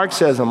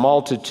a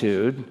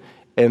multitude,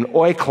 and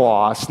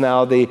oikos.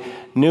 Now the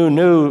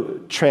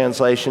New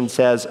Translation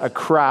says a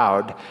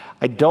crowd.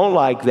 I don't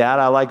like that.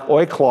 I like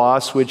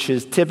oikos, which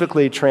is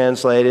typically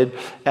translated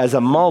as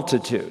a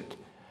multitude.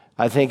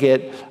 I think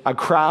a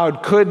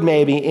crowd could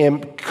maybe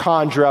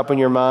conjure up in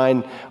your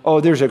mind, oh,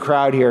 there's a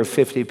crowd here of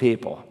 50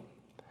 people.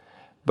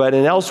 But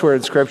elsewhere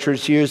in Scripture,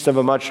 it's used of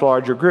a much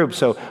larger group.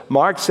 So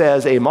Mark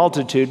says a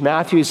multitude.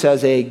 Matthew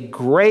says a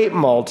great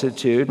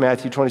multitude,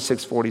 Matthew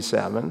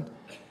 26:47.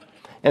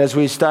 And as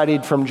we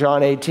studied from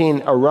John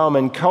 18, a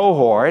Roman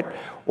cohort,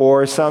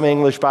 or some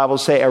English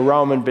Bibles say a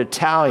Roman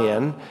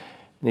battalion.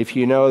 And if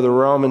you know the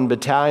Roman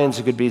battalions,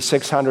 it could be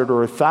 600 or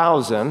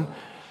 1,000.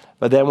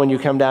 But then when you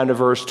come down to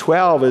verse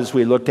 12, as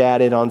we looked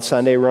at it on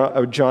Sunday,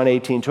 John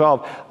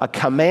 18:12, a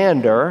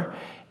commander,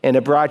 and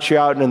it brought you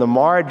out in the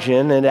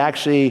margin and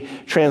actually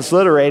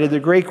transliterated the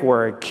Greek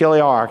word,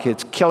 chiliarch.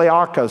 It's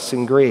chiliarchos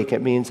in Greek.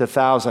 It means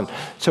 1,000.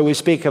 So we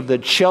speak of the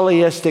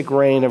chiliastic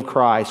reign of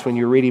Christ when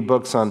you're reading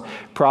books on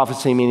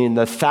prophecy, meaning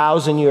the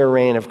 1,000-year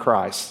reign of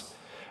Christ.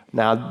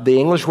 Now, the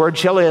English word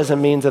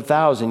chiliasm means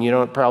 1,000. You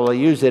don't probably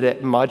use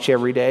it much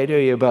every day, do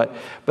you? But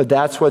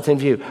that's what's in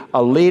view.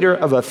 A leader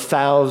of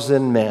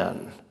 1,000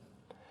 men.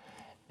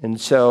 And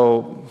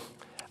so,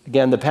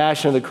 again, the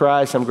Passion of the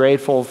Christ, I'm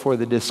grateful for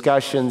the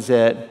discussions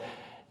that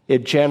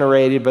it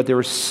generated, but there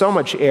was so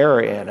much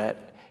error in it.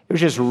 It was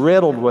just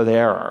riddled with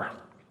error.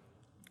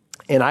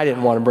 And I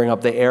didn't want to bring up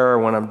the error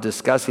when I'm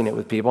discussing it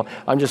with people.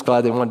 I'm just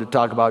glad they wanted to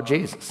talk about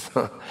Jesus.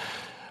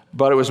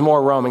 But it was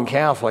more Roman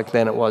Catholic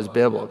than it was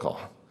biblical.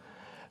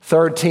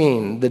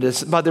 13,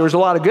 but there was a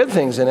lot of good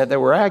things in it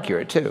that were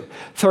accurate too.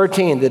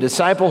 13, the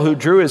disciple who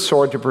drew his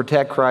sword to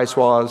protect Christ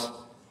was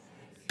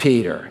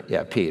Peter.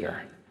 Yeah,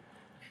 Peter.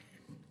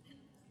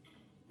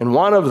 And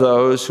one of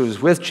those who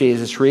was with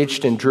Jesus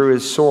reached and drew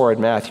his sword,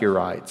 Matthew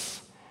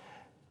writes.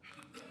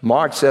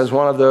 Mark says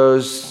one of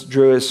those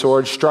drew his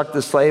sword, struck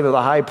the slave of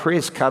the high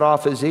priest, cut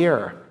off his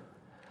ear.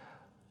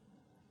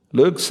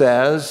 Luke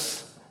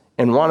says,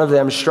 and one of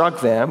them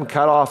struck them,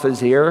 cut off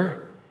his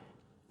ear,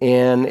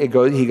 and he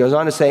goes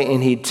on to say,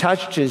 and he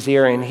touched his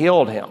ear and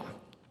healed him.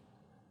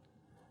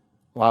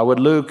 Why would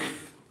Luke?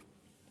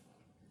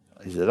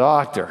 He's a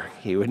doctor.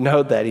 He would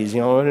note that. He's the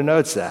only one who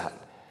notes that.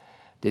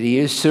 Did he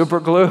use super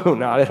glue?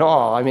 Not at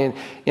all. I mean,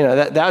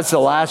 that's the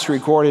last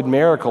recorded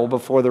miracle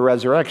before the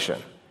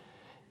resurrection.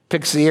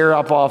 Picks the ear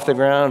up off the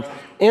ground,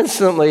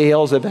 instantly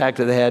heals it back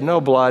to the head. No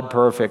blood,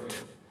 perfect.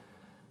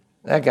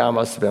 That guy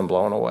must have been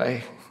blown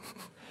away.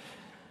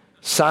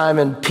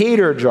 Simon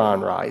Peter,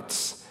 John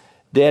writes,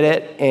 did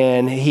it,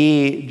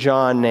 and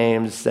John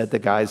names that the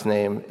guy's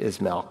name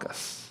is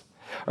Malchus.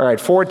 All right,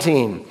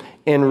 14.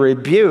 In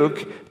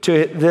rebuke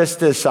to this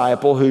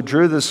disciple who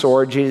drew the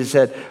sword, Jesus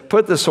said,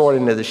 put the sword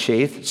into the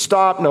sheath.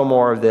 Stop, no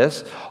more of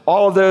this.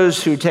 All of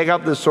those who take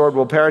up the sword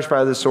will perish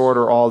by the sword,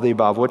 or all of the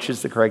above. Which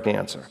is the correct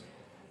answer?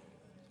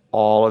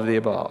 All of the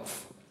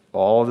above.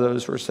 All of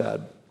those were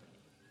said.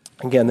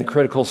 Again, the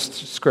critical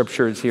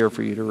scripture is here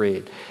for you to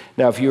read.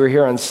 Now, if you were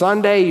here on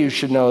Sunday, you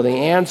should know the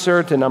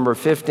answer to number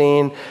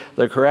 15.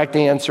 The correct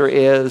answer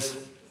is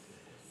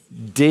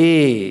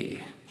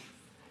D.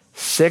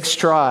 6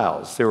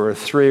 trials. There were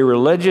 3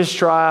 religious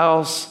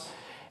trials,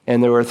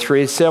 and there were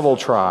 3 civil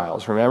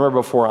trials. Remember,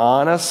 before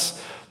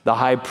Annas, the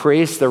high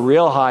priest, the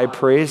real high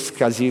priest,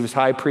 because he was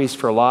high priest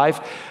for life,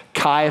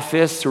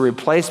 Caiaphas, the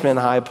replacement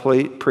high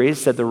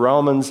priest that the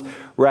Romans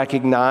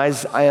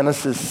recognized,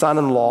 Annas'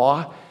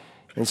 son-in-law,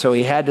 and so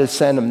he had to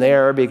send him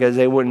there because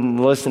they wouldn't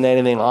listen to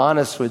anything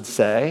Annas would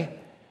say.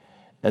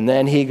 And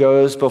then he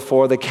goes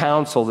before the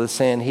council, the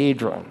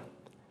Sanhedrin.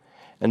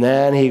 And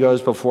then he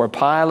goes before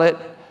Pilate.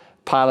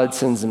 Pilate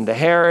sends him to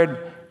Herod.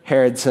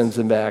 Herod sends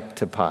him back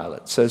to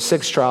Pilate. So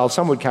 6 trials.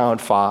 Some would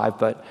count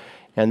 5,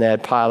 and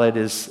that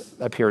Pilate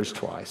appears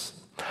twice.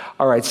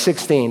 All right,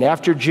 16.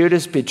 After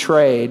Judas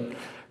betrayed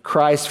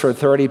Christ for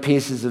 30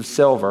 pieces of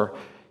silver,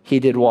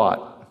 he did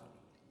what?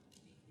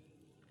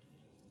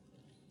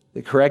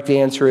 The correct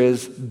answer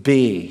is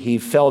B. He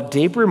felt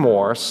deep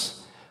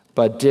remorse,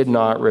 but did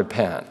not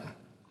repent.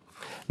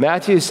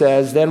 Matthew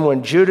says, then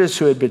when Judas,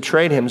 who had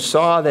betrayed him,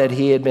 saw that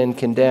he had been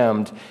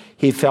condemned,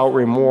 he felt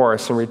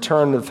remorse and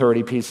returned the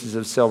 30 pieces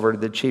of silver to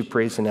the chief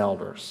priests and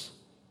elders.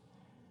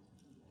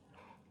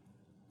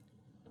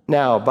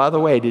 Now, by the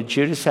way, did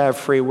Judas have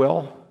free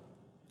will?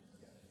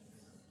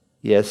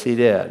 Yes, he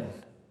did.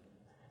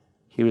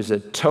 He was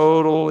a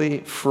totally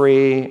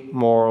free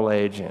moral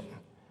agent.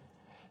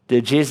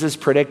 Did Jesus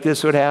predict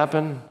this would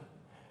happen?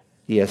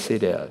 Yes, he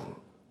did.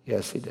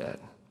 Yes, he did.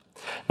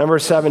 Number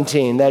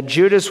 17, that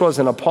Judas was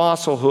an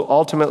apostle who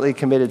ultimately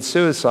committed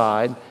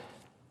suicide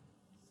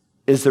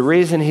is the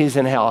reason he's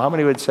in hell. How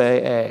many would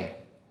say A?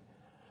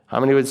 How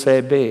many would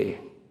say B?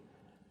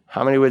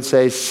 How many would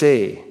say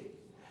C?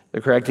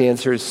 The correct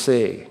answer is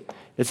C.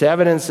 It's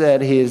evidence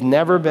that he has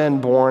never been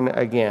born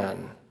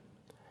again.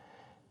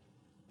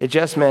 It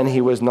just meant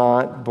he was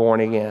not born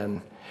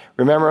again.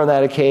 Remember on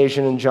that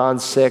occasion in John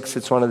 6,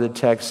 it's one of the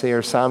texts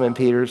here, Simon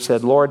Peter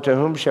said, Lord, to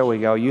whom shall we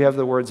go? You have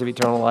the words of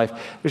eternal life.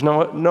 There's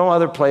no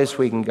other place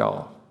we can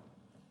go.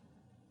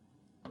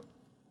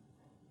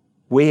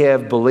 We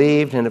have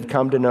believed and have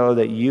come to know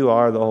that you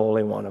are the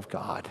Holy One of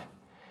God.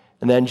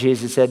 And then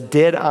Jesus said,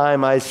 did I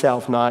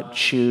myself not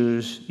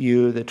choose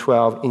you, the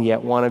 12, and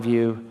yet one of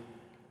you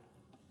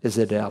is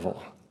the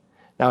devil?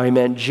 Now he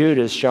meant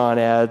Judas, John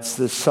adds,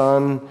 the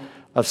son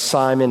of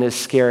Simon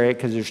Iscariot,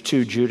 because there's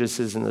 2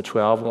 Judases in the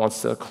 12,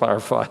 wants to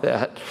clarify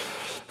that.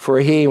 For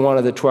he, one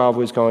of the 12,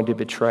 was going to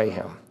betray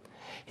him.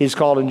 He's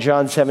called in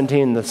John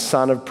 17 the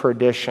son of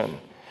perdition.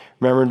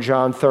 Remember in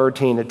John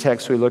 13, a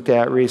text we looked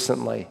at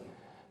recently,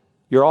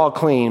 You're all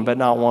clean, but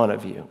not one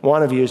of you.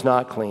 One of you is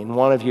not clean.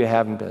 One of you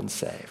haven't been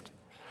saved.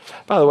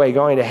 By the way,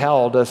 going to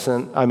hell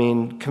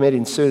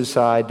committing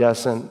suicide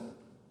doesn't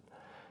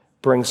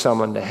bring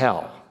someone to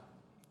hell.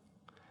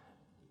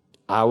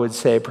 I would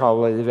say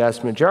probably the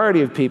vast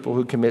majority of people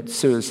who commit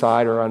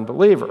suicide are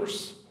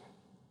unbelievers.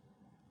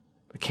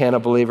 But can a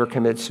believer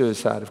commit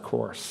suicide? Of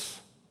course.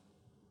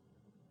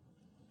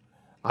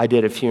 I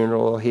did a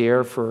funeral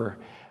here for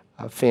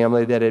a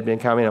family that had been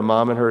coming, a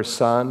mom and her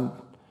son,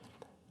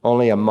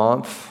 only a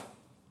month.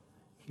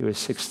 He was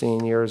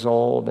 16 years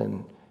old,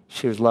 and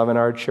she was loving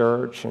our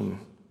church, and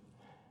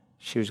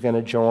she was going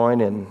to join,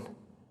 and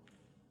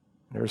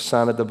her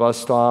son at the bus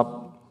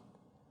stop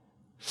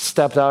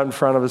stepped out in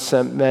front of a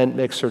cement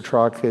mixer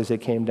truck as it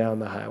came down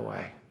the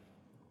highway.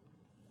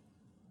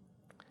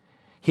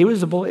 He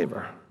was a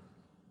believer.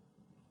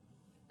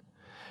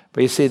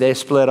 But you see, they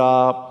split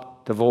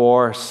up,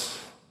 divorce.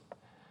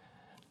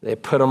 They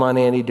put him on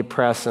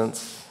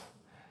antidepressants.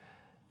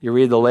 You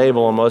read the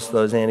label on most of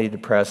those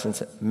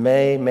antidepressants, it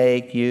may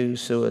make you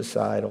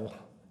suicidal.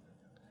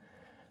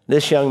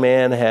 This young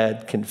man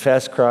had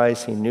confessed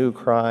Christ, he knew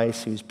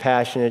Christ, he was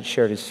passionate,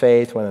 shared his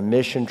faith, went on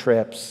mission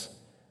trips.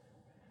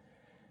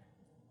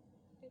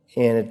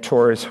 And it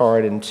tore his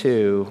heart in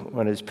two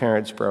when his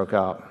parents broke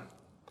up.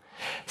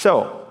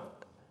 So,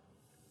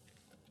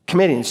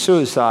 committing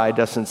suicide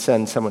doesn't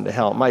send someone to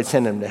hell. It might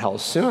send them to hell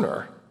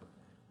sooner.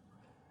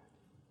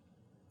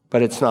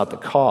 But it's not the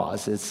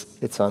cause,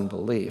 it's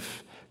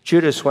unbelief.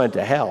 Judas went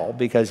to hell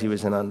because he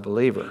was an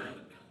unbeliever.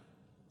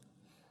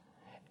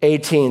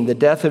 18, the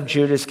death of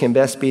Judas can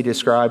best be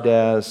described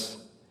as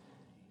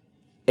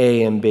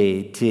A and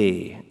B,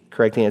 D.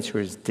 Correct answer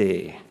is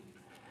D.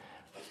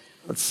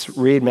 Let's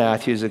read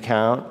Matthew's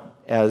account.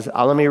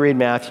 Let me read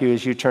Matthew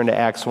as you turn to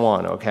Acts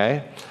 1,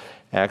 okay?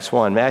 Acts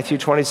 1, Matthew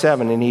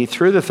 27, and he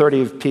threw the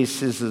 30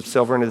 pieces of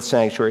silver into the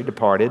sanctuary,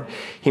 departed.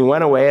 He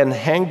went away and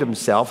hanged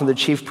himself, and the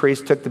chief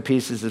priest took the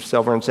pieces of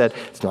silver and said,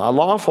 it's not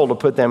lawful to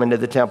put them into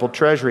the temple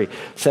treasury,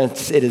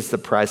 since it is the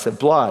price of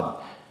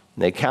blood.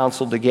 And they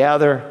counseled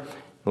together,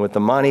 and with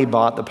the money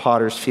bought the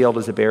potter's field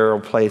as a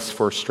burial place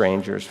for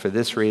strangers. For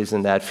this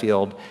reason, that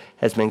field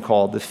has been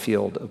called the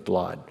field of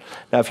blood.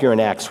 Now, if you're in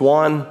Acts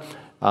 1,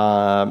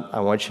 I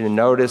want you to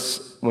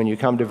notice when you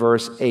come to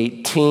verse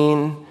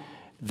 18,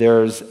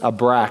 there's a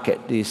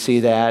bracket. Do you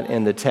see that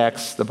in the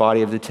text, the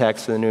body of the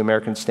text of the New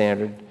American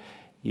Standard?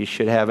 You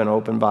should have an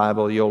open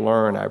Bible. You'll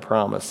learn, I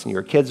promise. And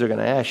your kids are going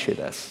to ask you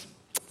this.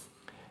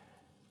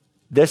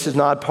 This is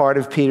not part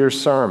of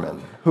Peter's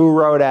sermon. Who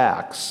wrote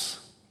Acts?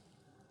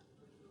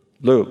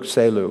 Luke.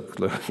 Say Luke.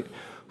 Luke.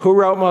 Who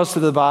wrote most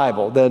of the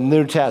Bible, the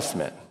New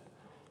Testament?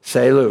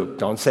 Say Luke.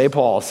 Don't say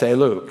Paul. Say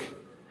Luke.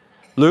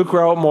 Luke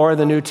wrote more of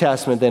the New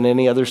Testament than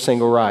any other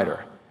single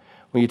writer.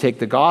 When you take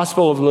the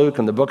Gospel of Luke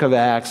and the book of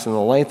Acts and the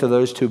length of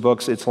those two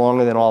books, it's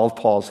longer than all of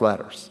Paul's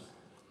letters.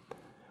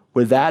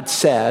 With that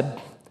said,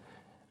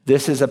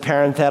 this is a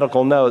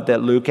parenthetical note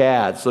that Luke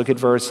adds. Look at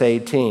verse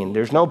 18.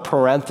 There's no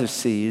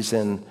parentheses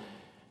in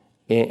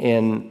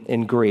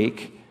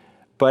Greek,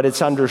 but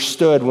it's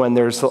understood when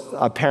there's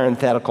a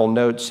parenthetical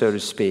note, so to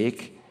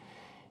speak.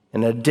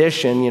 In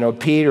addition,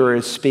 Peter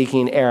is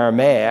speaking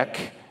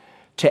Aramaic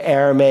to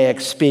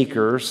Aramaic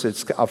speakers.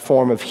 It's a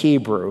form of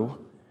Hebrew.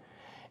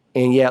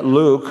 And yet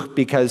Luke,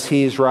 because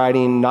he's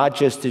writing not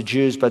just to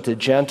Jews but to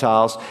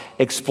Gentiles,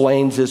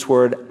 explains this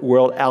word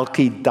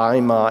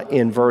alkidaima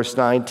in verse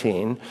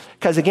 19,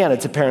 because again,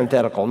 it's a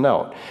parenthetical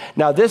note.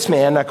 Now this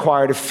man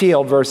acquired a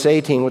field, verse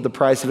 18, with the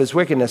price of his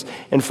wickedness,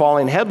 and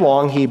falling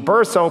headlong, he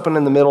burst open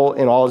in the middle,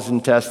 and all his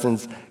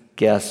intestines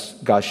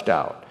gushed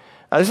out.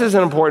 Now this is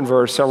an important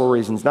verse, several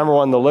reasons. Number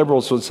one, the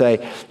liberals would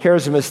say,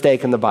 here's a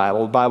mistake in the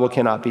Bible. The Bible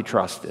cannot be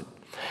trusted.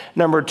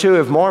 Number two,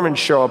 if Mormons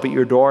show up at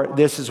your door,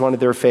 this is one of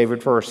their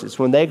favorite verses.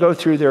 When they go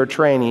through their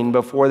training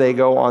before they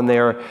go on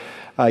their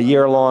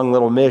year-long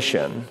little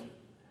mission,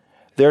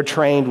 they're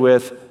trained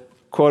with,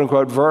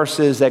 quote-unquote,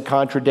 verses that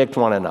contradict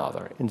one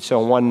another. And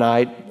so one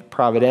night,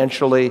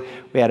 providentially,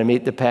 we had to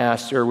meet the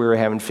pastor. We were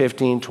having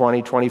 15,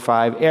 20,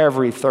 25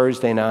 every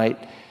Thursday night.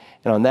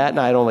 And on that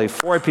night, only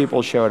 4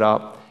 people showed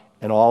up,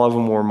 and all of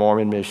them were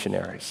Mormon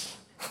missionaries.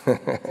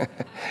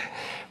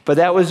 But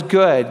that was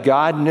good.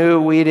 God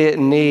knew we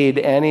didn't need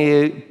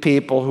any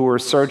people who were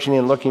searching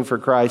and looking for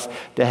Christ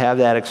to have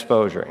that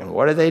exposure. And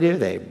what did?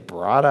 They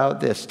brought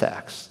out this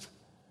text.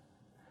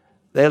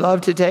 They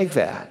love to take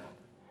that.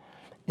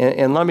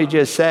 And let me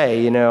just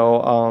say,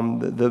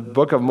 the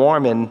Book of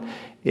Mormon,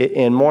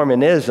 in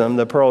Mormonism,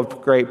 the Pearl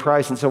of Great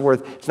Price and so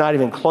forth, it's not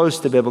even close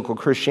to biblical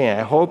Christianity.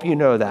 I hope you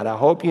know that. I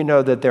hope you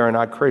know that they are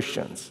not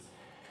Christians.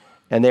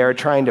 And they are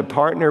trying to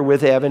partner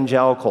with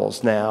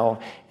evangelicals now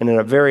in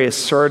a very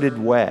asserted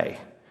way.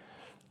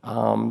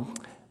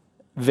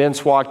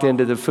 Vince walked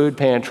into the food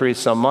pantry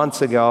some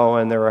months ago,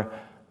 and there were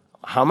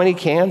how many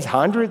cans?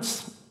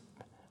 Hundreds?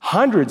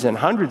 Hundreds and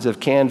hundreds of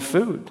canned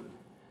food.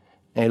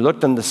 And he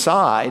looked on the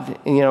side,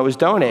 and it was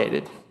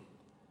donated.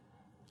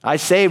 I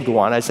saved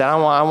one. I said,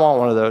 I want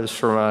one of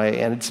those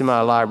and it's in my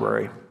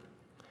library.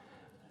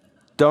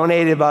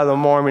 Donated by the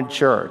Mormon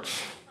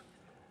Church.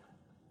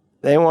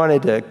 They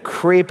wanted to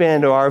creep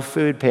into our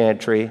food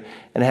pantry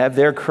and have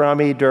their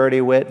crummy, dirty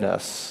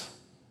witness,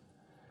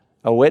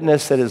 a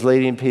witness that is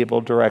leading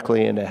people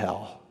directly into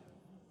hell.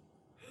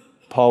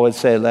 Paul would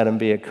say, let them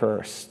be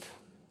accursed.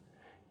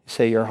 You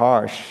say, you're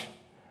harsh.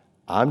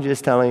 I'm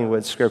just telling you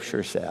what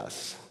Scripture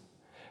says.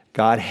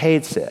 God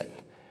hates it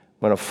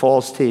when a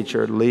false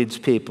teacher leads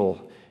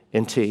people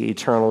into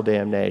eternal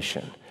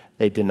damnation.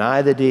 They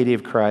deny the deity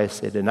of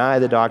Christ. They deny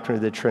the doctrine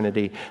of the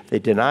Trinity. They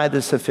deny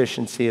the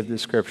sufficiency of the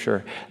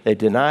Scripture. They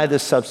deny the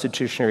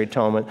substitutionary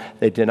atonement.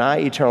 They deny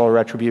eternal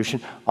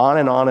retribution. On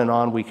and on and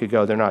on we could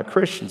go. They're not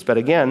Christians. But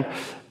again,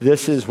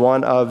 this is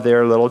one of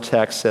their little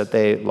texts that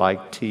they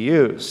like to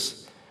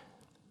use.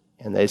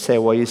 And they say,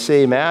 well, you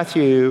see,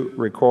 Matthew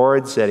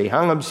records that he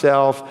hung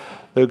himself.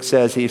 Luke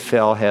says he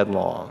fell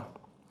headlong.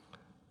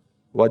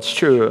 What's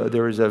true?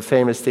 There was a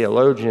famous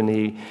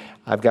theologian.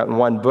 I've gotten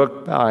one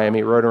book by him.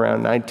 He wrote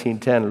around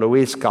 1910,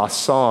 Louis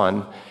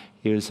Gasson.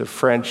 He was a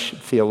French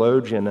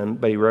theologian,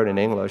 but he wrote in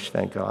English,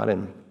 thank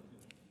God.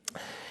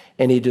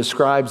 And he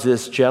describes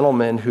this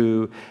gentleman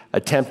who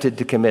attempted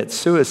to commit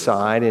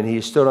suicide, and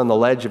he stood on the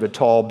ledge of a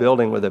tall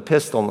building with a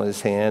pistol in his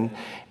hand,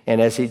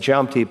 and as he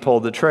jumped, he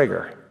pulled the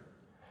trigger.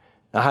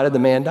 Now, how did the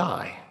man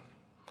die?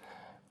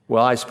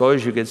 Well, I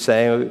suppose you could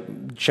say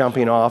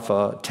jumping off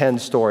a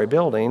 10-story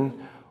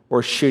building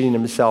or shooting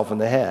himself in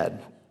the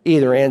head.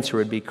 Either answer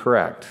would be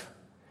correct.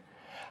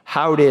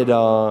 How did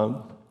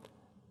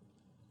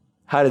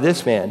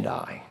this man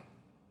die?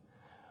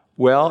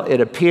 Well, it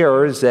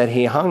appears that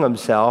he hung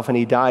himself and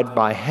he died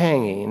by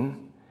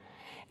hanging,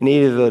 and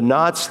either the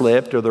knot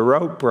slipped or the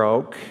rope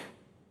broke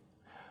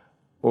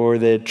or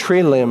the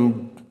tree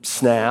limb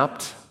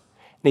snapped,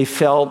 and he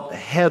fell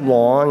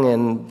headlong,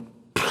 and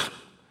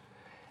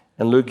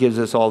Luke gives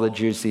us all the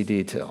juicy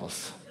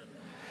details.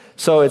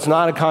 So it's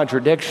not a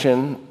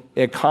contradiction,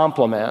 it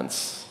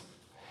complements.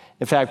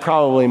 In fact,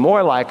 probably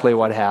more likely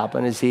what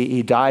happened is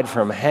he died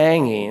from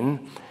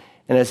hanging,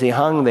 and as he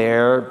hung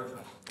there,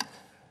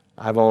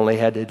 I've only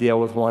had to deal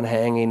with one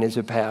hanging as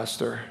a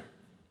pastor.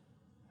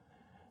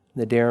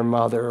 The dear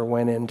mother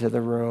went into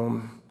the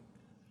room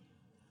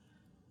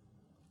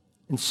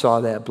and saw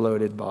that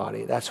bloated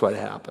body. That's what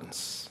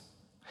happens.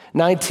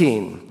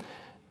 19,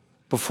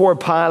 before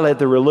Pilate,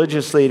 the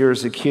religious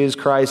leaders accused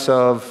Christ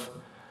of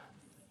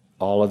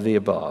all of the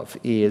above.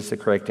 E is the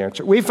correct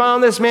answer. We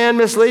found this man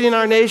misleading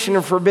our nation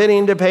and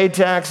forbidding to pay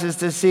taxes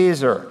to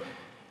Caesar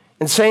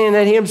and saying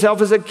that he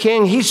himself is a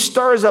king. He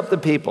stirs up the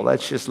people.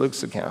 That's just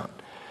Luke's account.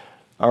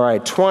 All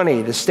right,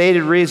 20, the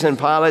stated reason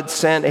Pilate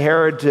sent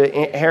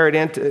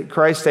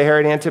Christ to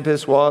Herod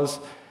Antipas was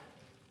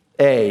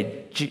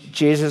A,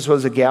 Jesus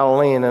was a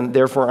Galilean and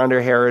therefore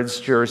under Herod's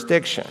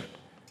jurisdiction.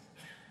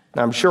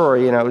 Now, I'm sure,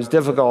 it was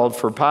difficult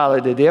for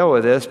Pilate to deal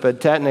with this,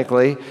 but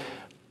technically,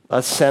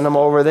 let's send him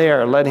over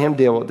there. Let him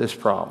deal with this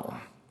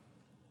problem.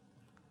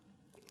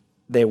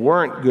 They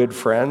weren't good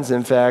friends.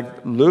 In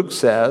fact, Luke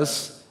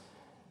says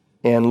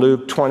in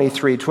Luke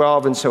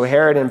 23:12, and so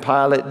Herod and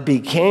Pilate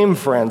became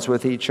friends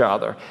with each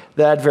other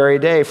that very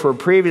day, for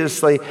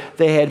previously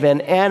they had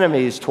been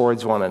enemies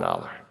towards one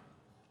another.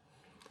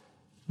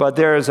 But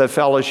there is a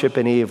fellowship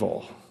in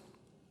evil,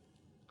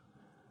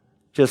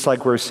 just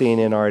like we're seeing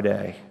in our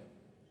day.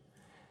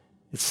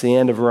 It's the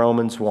end of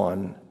Romans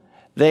 1.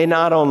 They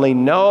not only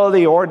know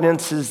the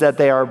ordinances that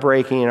they are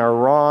breaking are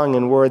wrong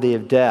and worthy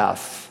of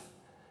death,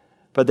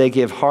 but they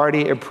give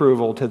hearty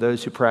approval to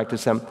those who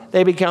practice them.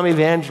 They become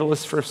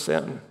evangelists for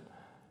sin.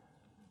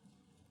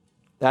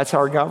 That's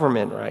our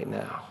government right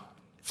now.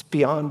 It's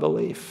beyond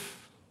belief.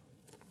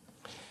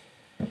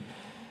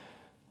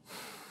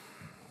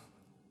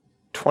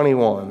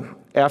 21.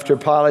 After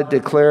Pilate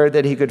declared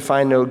that he could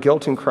find no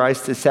guilt in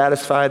Christ to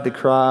satisfy the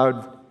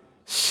crowd,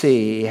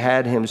 C,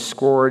 had him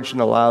scourged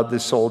and allowed the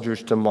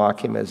soldiers to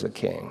mock him as a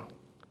king.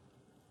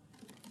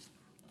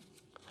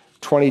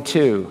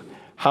 22.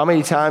 How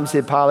many times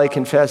did Pilate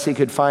confess he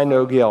could find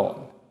no guilt?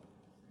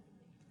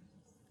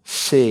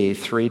 C,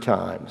 3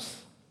 times.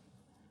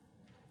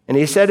 And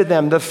he said to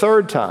them the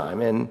third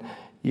time, and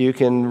you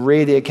can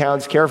read the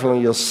accounts carefully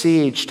and you'll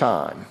see each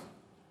time.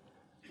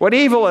 What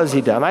evil has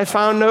he done? I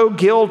found no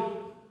guilt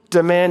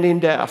demanding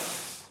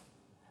death.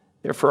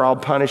 Therefore, I'll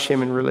punish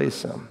him and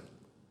release him.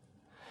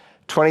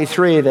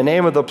 23, the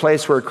name of the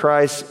place where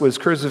Christ was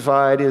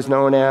crucified is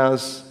known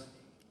as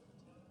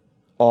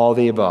all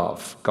the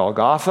above.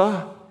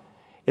 Golgotha.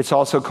 It's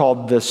also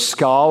called the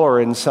skull,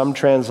 or in some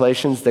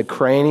translations, the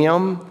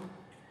cranium.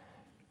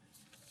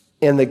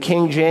 In the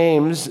King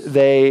James,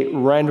 they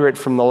render it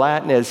from the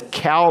Latin as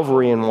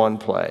Calvary in one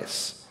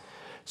place.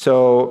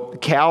 So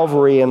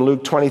Calvary in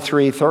Luke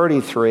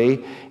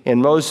 23:33, in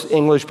most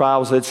English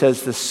Bibles it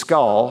says the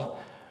skull,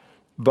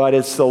 but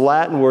it's the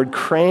Latin word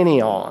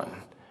cranion,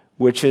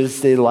 which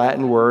is the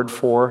Latin word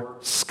for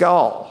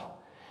skull.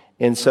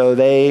 And so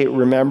they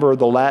remember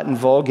the Latin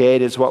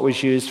Vulgate is what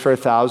was used for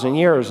 1,000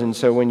 years. And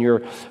so when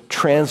you're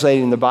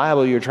translating the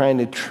Bible, you're trying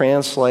to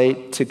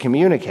translate to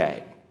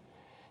communicate.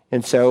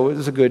 And so it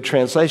was a good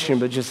translation,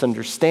 but just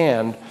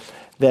understand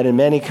that in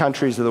many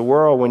countries of the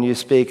world, when you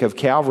speak of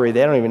Calvary,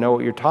 they don't even know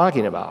what you're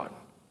talking about.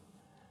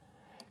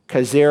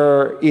 because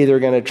they're either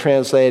going to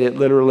translate it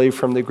literally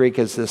from the Greek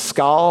as the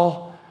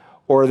skull,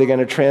 or they're going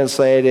to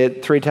translate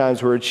it 3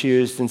 times where it's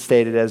used and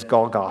stated as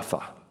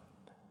Golgotha.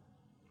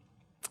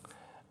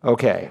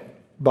 Okay,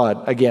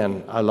 but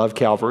again, I love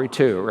Calvary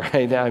too,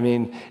 right? I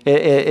mean,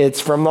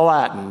 it's from the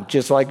Latin,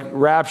 just like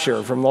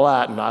rapture from the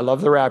Latin. I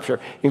love the rapture.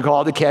 You can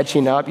call it the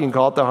catching up, you can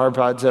call it the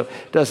hard so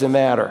it doesn't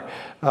matter.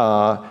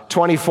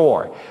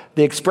 24,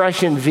 the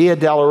expression Via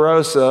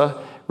Dolorosa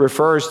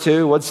refers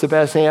to, what's the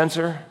best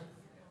answer?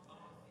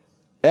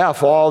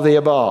 F, all the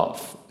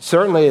above.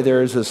 Certainly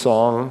there's a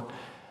song,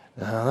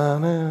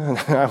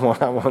 I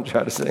won't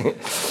try to sing it.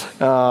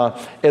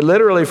 It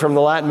literally from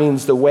the Latin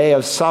means the way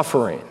of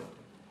suffering,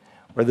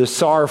 or the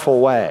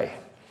sorrowful way.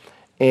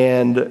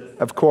 And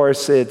of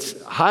course, it's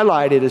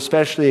highlighted,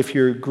 especially if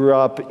you grew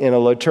up in a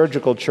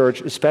liturgical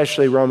church,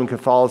 especially Roman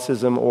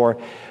Catholicism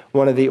or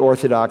one of the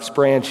Orthodox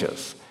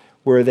branches,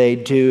 where they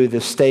do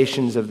the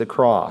Stations of the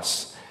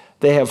Cross.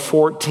 They have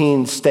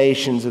 14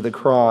 Stations of the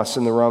Cross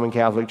in the Roman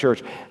Catholic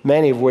Church,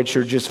 many of which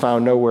are just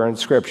found nowhere in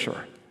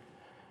Scripture.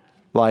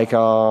 Like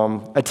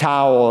a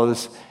towel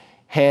is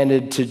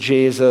handed to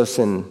Jesus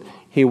and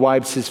he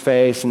wipes his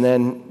face, and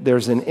then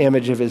there's an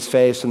image of his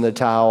face in the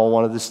towel,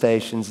 one of the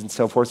stations, and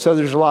so forth. So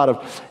there's a lot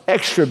of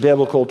extra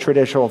biblical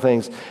traditional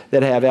things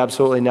that have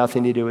absolutely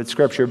nothing to do with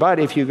Scripture. But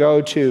if you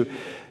go to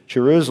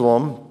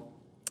Jerusalem,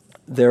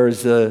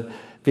 there's the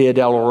Via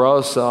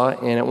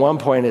Dolorosa, and at one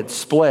point it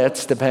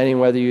splits, depending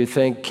whether you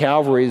think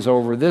Calvary is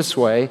over this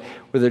way,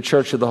 where the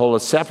Church of the Holy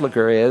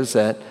Sepulchre is,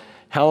 that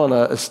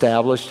Helena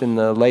established in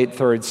the late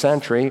 3rd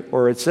century,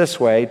 or it's this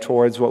way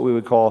towards what we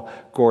would call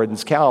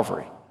Gordon's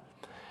Calvary.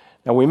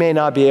 Now, we may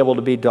not be able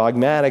to be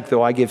dogmatic,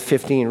 though I give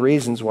 15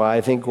 reasons why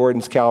I think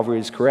Gordon's Calvary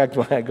is correct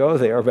when I go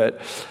there,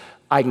 but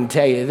I can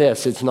tell you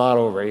this, it's not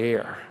over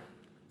here.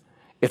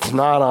 It's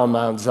not on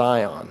Mount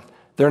Zion.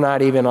 They're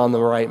not even on the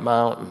right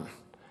mountain.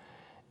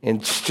 And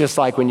it's just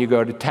like when you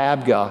go to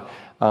Tabgha,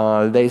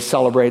 they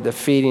celebrate the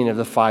feeding of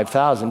the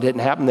 5,000. It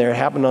didn't happen there, it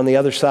happened on the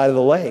other side of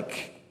the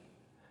lake.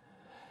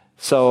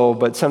 So,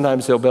 but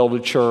sometimes they'll build a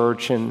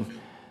church and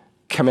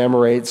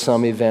commemorate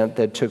some event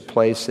that took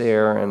place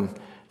there, and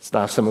it's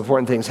not some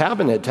important things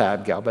happen at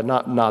Tabgha, but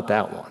not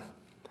that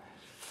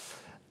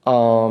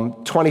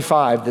one.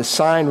 25, the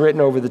sign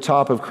written over the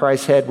top of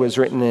Christ's head was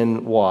written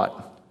in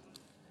what?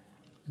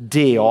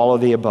 D, all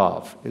of the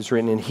above. It was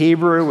written in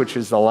Hebrew, which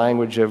is the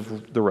language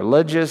of the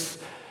religious,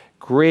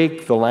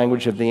 Greek, the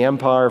language of the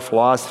empire,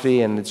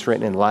 philosophy, and it's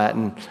written in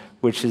Latin,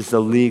 which is the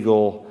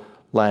legal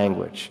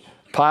language.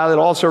 Pilate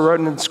also wrote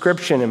an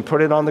inscription and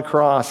put it on the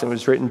cross. It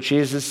was written,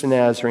 Jesus the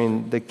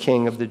Nazarene, the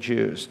King of the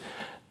Jews.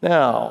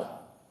 Now,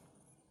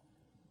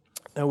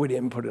 no, we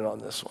didn't put it on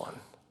this one.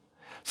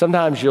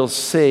 Sometimes you'll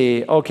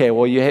see, okay,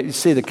 well, you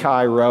see the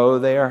Chi Rho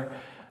there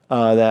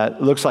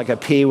that looks like a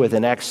P with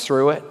an X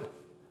through it.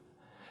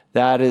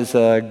 That is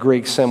a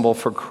Greek symbol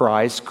for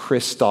Christ,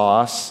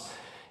 Christos.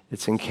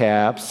 It's in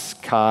caps,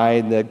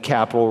 Chi, the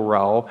capital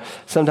Rho.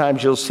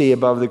 Sometimes you'll see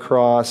above the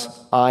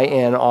cross,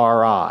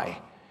 INRI.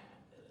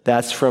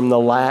 That's from the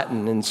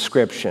Latin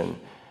inscription,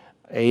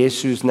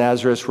 Jesus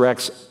Nazareth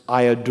Rex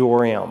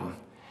Iodorium.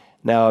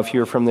 Now, if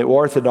you're from the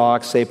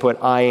Orthodox, they put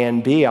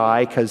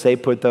INBI because they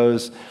put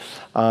those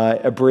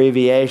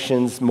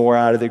abbreviations more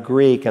out of the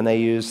Greek, and they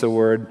use the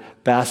word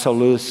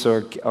basileus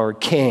or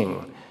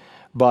king.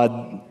 But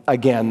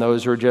again,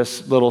 those are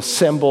just little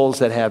symbols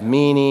that have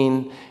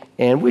meaning,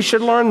 and we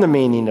should learn the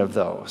meaning of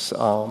those.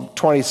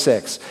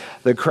 26,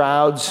 the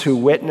crowds who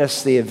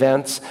witnessed the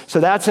events. So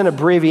that's an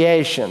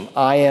abbreviation,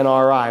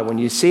 INRI. When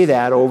you see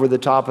that over the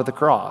top of the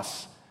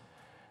cross,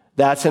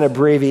 that's an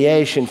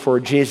abbreviation for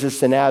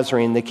Jesus the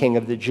Nazarene, the King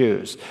of the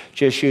Jews,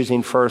 just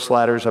using first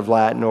letters of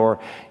Latin.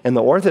 Or in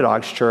the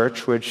Orthodox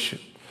Church, which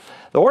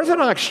the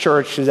Orthodox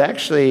Church is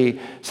actually,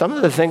 some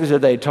of the things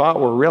that they taught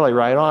were really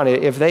right on.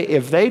 If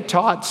they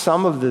taught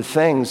some of the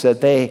things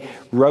that they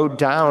wrote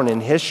down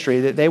in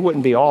history, that they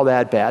wouldn't be all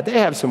that bad. They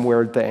have some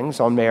weird things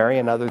on Mary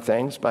and other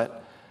things, but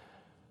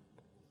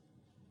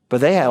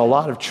they had a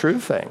lot of true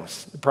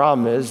things. The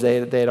problem is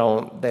they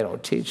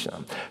don't teach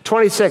them.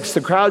 26,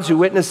 the crowds who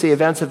witnessed the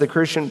events of the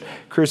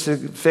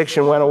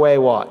crucifixion went away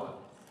what?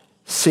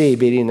 C,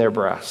 beating their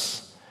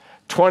breasts.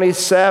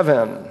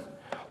 27,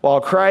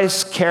 while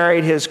Christ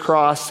carried his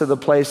cross to the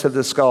place of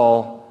the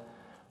skull,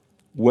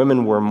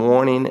 women were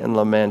mourning and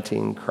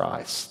lamenting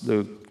Christ.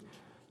 Luke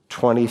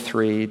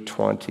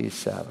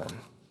 23:27.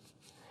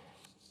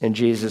 And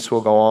Jesus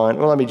will go on.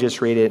 Well, let me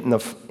just read it.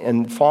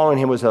 And following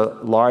him was a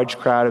large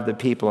crowd of the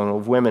people and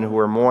of women who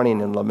were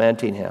mourning and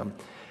lamenting him.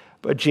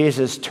 But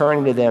Jesus,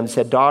 turning to them,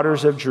 said,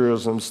 "Daughters of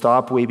Jerusalem,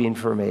 stop weeping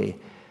for me,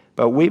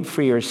 but weep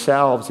for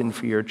yourselves and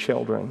for your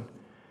children.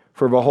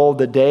 For behold,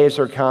 the days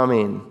are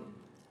coming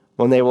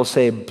when they will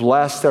say,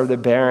 'Blessed are the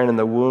barren and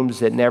the wombs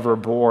that never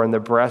bore and the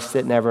breasts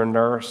that never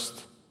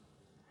nursed.'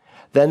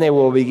 Then they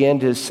will begin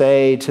to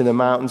say to the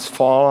mountains,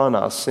 'Fall on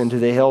us,' and to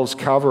the hills,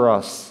 'Cover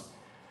us.'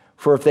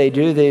 For if they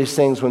do these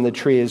things when the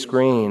tree is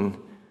green,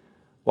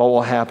 what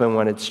will happen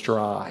when it's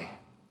dry?"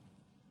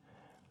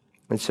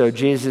 And so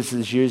Jesus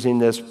is using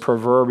this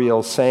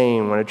proverbial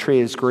saying, when a tree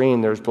is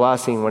green, there's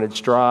blessing. When it's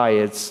dry,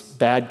 it's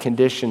bad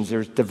conditions.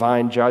 There's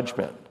divine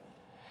judgment.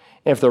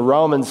 If the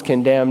Romans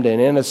condemned an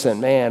innocent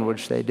man,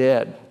 which they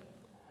did,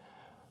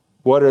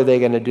 what are they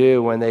going to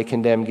do when they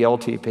condemn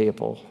guilty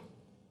people?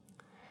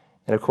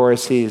 And of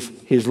course,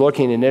 he's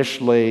looking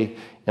initially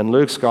in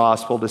Luke's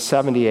gospel to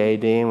 70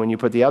 AD, and when you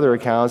put the other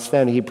accounts,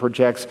 then he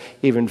projects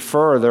even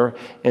further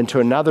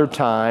into another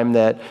time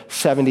that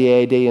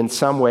 70 AD in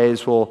some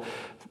ways will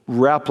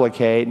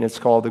replicate, and it's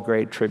called the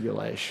Great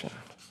Tribulation.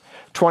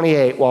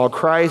 28, while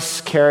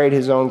Christ carried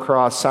his own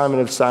cross, Simon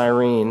of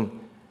Cyrene,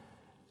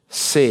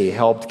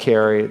 helped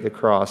carry the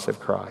cross of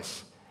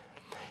Christ.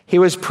 He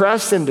was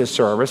pressed into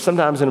service.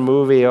 Sometimes in a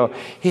movie,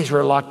 he's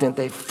reluctant.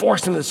 They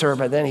force him to serve,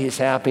 but then he's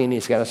happy and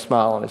he's got a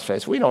smile on his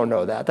face. We don't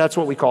know that. That's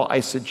what we call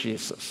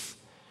eisegesis,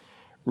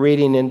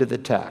 reading into the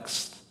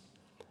text.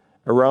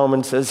 A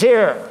Roman says,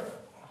 here,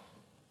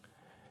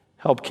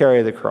 help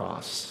carry the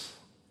cross.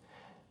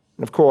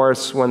 And of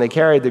course, when they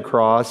carried the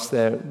cross,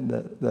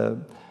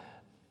 the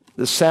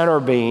center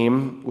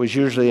beam was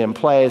usually in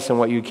place, and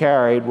what you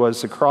carried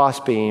was the cross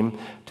beam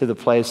to the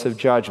place of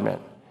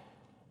judgment.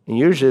 And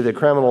usually the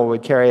criminal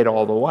would carry it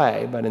all the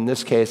way, but in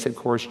this case, of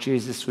course,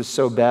 Jesus was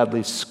so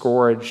badly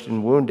scourged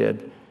and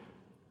wounded,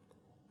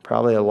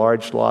 probably a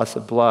large loss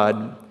of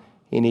blood,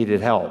 he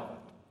needed help.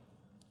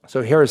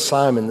 So here's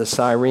Simon the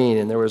Cyrene,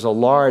 and there was a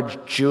large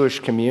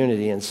Jewish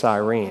community in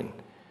Cyrene.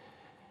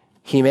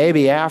 He may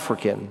be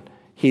African.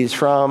 He's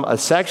from a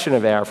section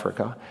of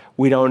Africa.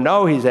 We don't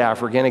know he's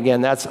African.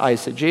 Again, that's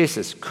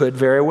eisegesis. Could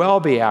very well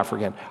be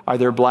African. Are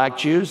there black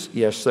Jews?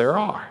 Yes, there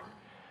are.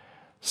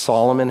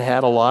 Solomon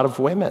had a lot of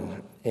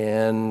women,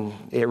 and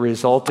it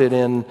resulted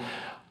in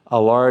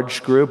a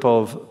large group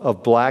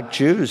of black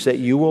Jews that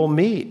you will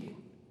meet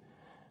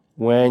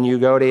when you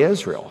go to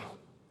Israel.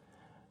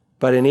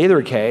 But in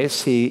either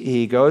case,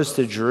 he goes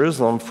to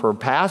Jerusalem for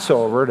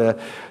Passover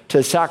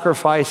to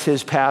sacrifice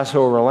his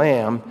Passover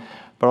lamb,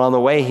 but on the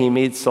way he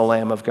meets the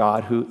Lamb of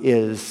God, who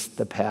is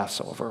the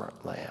Passover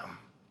lamb.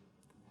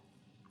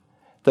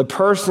 The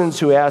persons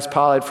who asked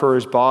Pilate for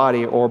his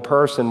body or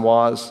person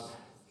was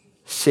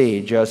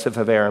Joseph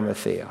of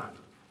Arimathea.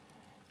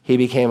 He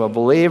became a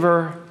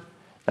believer.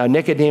 Now,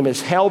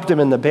 Nicodemus helped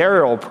him in the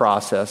burial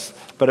process,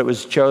 but it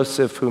was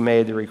Joseph who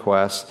made the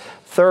request.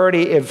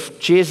 30, if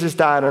Jesus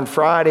died on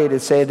Friday, to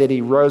say that he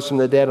rose from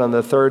the dead on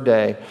the third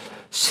day,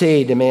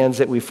 demands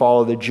that we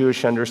follow the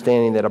Jewish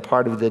understanding that a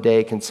part of the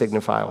day can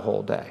signify a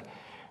whole day.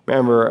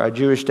 Remember, a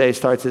Jewish day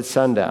starts at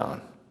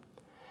sundown.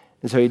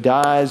 And so he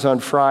dies on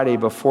Friday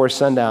before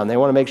sundown. They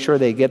want to make sure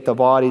they get the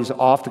bodies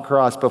off the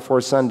cross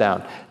before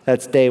sundown.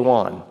 That's day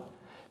one.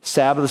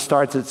 Sabbath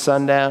starts at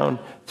sundown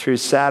through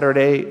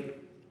Saturday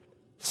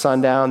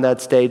sundown.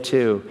 That's day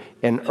two.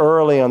 And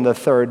early on the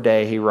third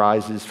day, he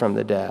rises from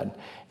the dead.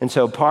 And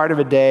so part of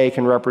a day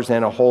can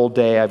represent a whole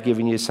day. I've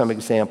given you some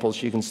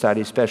examples you can study,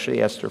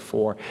 especially Esther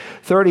 4.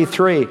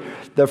 33,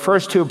 the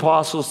first two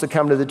apostles to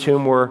come to the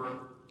tomb were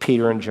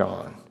Peter and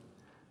John.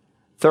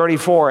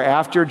 34,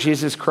 after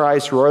Jesus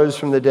Christ rose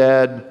from the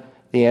dead,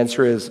 the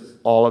answer is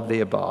all of the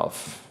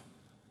above.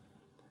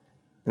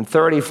 And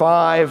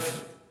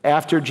 35,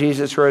 after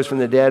Jesus rose from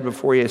the dead,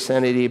 before he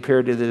ascended, he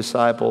appeared to the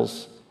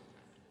disciples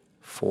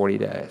 40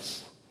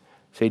 days.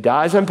 So he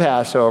dies on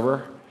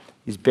Passover.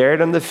 He's buried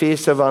on the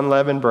Feast of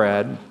Unleavened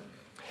Bread.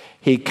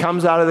 He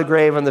comes out of the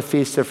grave on the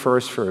Feast of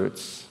First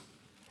Fruits.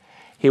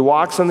 He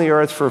walks on the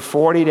earth for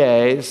 40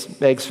 days,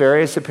 makes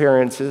various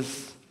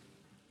appearances,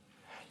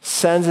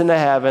 sends into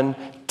heaven.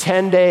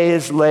 10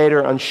 days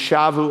later on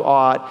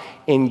Shavuot,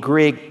 in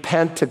Greek,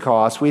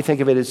 Pentecost, we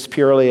think of it as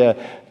purely a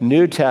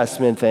New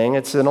Testament thing.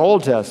 It's an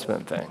Old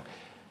Testament thing.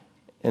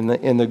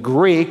 In the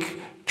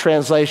Greek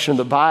translation of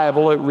the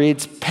Bible, it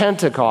reads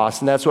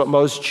Pentecost, and that's what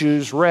most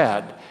Jews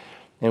read.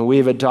 And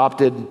we've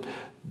adopted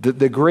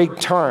the Greek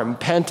term,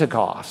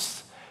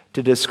 Pentecost,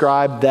 to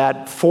describe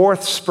that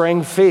fourth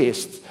spring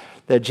feast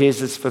that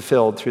Jesus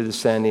fulfilled through the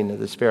sending of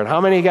the Spirit. How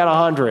many got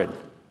 100?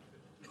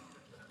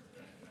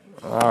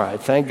 All right,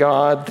 thank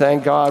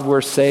God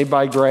we're saved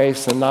by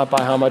grace and not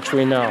by how much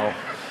we know.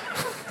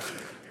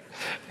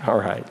 All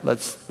right,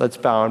 let's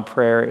bow in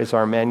prayer as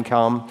our men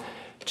come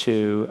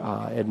to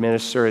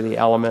administer the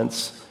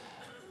elements.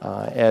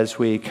 As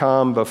we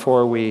come,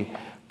 before we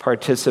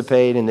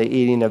participate in the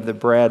eating of the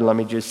bread, let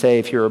me just say,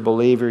 if you're a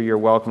believer, you're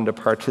welcome to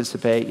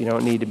participate. You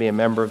don't need to be a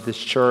member of this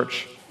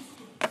church.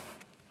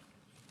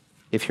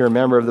 If you're a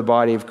member of the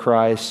body of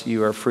Christ,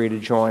 you are free to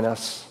join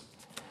us.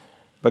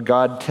 But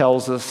God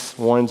tells us,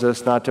 warns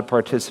us not to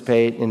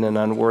participate in an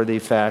unworthy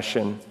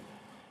fashion.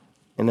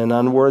 In an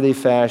unworthy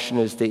fashion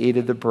is to eat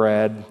of the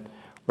bread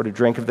or to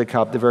drink of the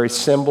cup, the very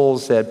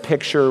symbols that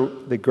picture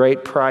the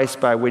great price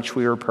by which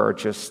we were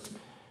purchased.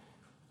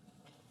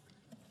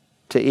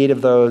 To eat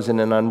of those in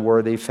an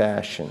unworthy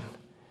fashion.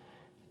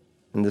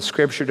 And the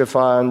Scripture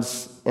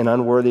defines an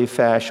unworthy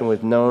fashion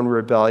with known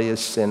rebellious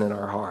sin in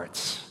our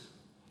hearts.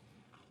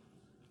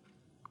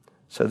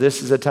 So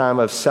this is a time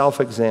of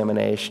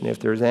self-examination. If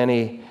there's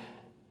any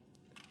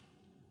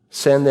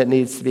sin that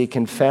needs to be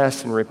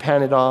confessed and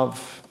repented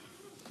of,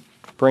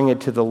 bring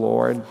it to the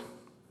Lord.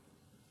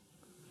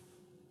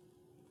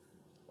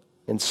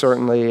 And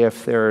certainly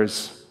if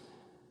there's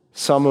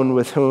someone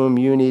with whom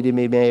you need to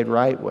be made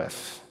right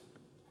with,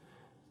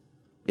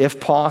 if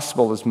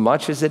possible, as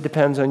much as it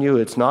depends on you,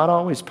 it's not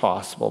always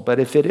possible, but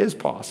if it is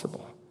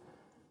possible,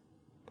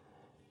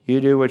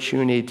 you do what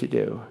you need to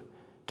do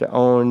to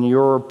own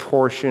your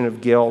portion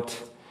of guilt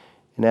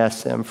and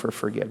ask them for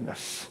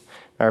forgiveness.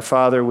 Our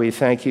Father, we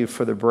thank you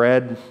for the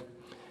bread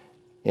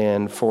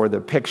and for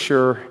the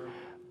picture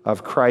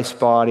of Christ's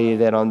body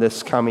that on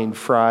this coming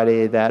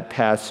Friday, that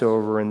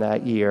Passover in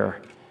that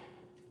year,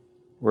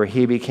 where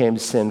he became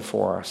sin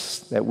for us,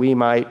 that we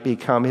might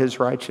become his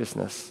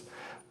righteousness.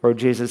 Lord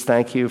Jesus,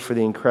 thank you for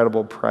the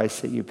incredible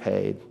price that you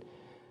paid,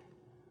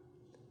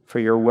 for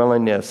your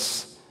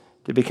willingness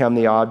to become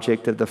the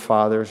object of the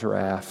Father's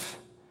wrath,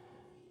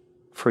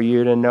 for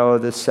you to know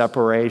the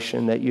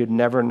separation that you'd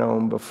never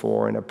known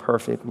before in a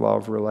perfect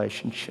love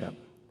relationship.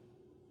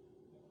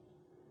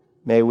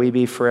 May we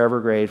be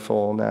forever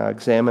grateful. Now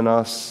examine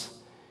us,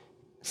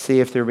 see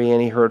if there be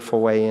any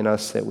hurtful way in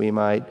us that we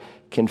might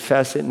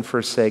confess it and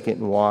forsake it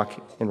and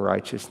walk in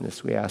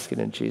righteousness. We ask it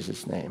in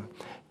Jesus' name.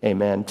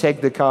 Amen.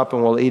 Take the cup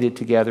and we'll eat it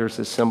together as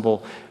a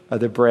symbol of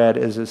the bread,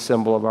 as a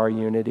symbol of our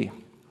unity.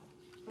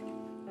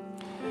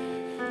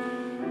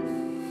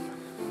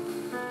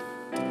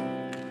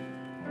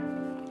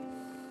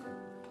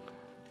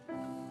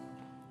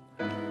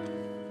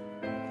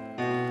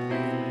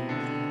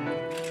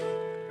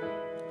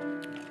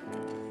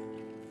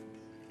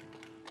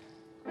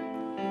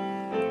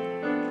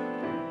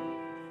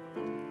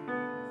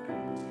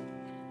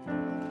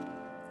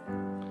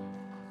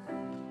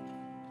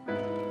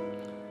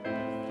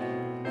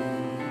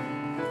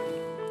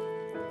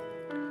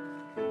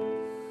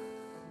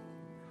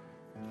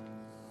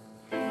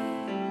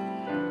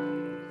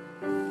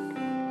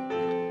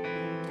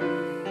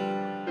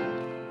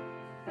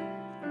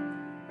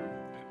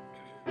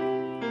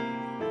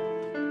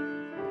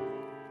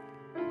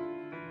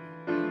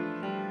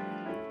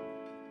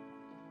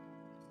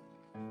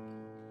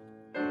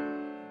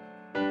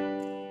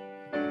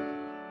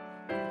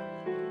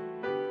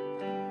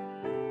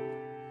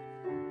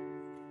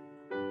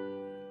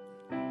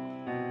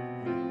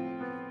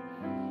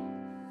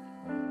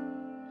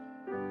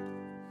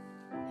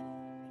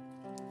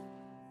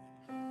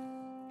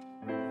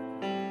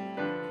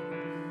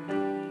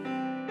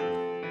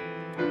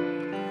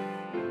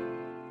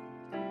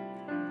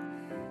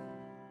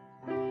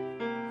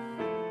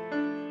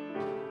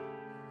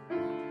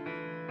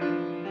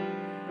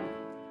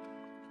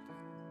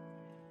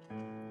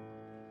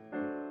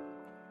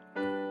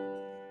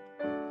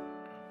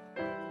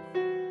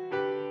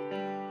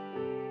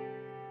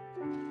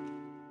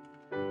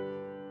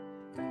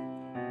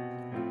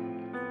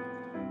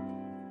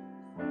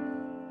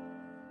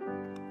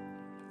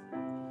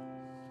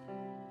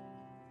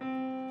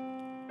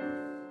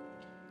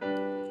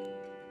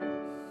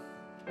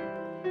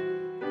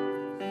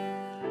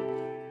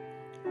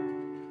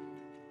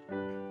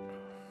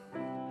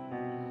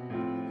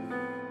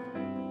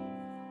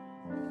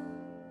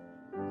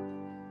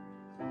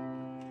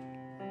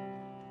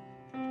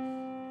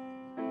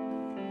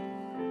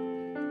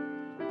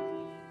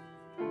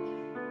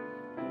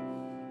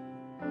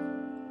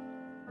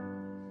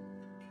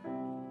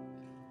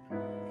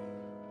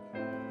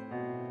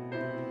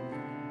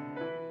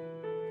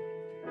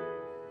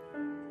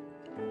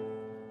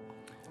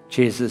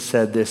 Jesus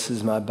said, "This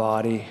is my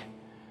body,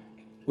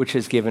 which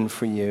is given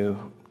for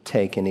you.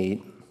 Take and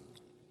eat."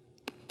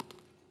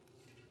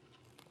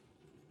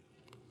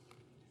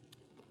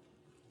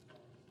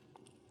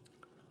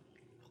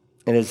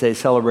 And as they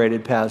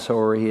celebrated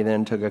Passover, he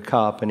then took a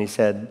cup and he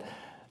said,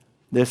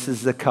 "This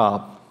is the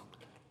cup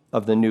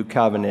of the new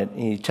covenant."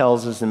 And he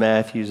tells us in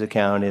Matthew's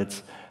account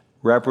it's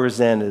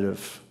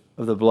representative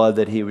of the blood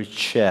that he would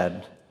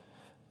shed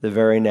the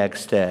very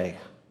next day.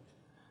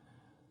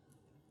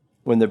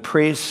 When the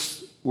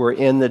priests were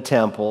in the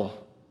temple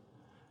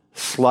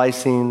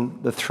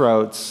slicing the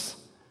throats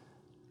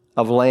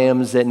of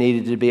lambs that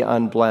needed to be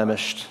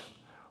unblemished,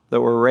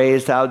 that were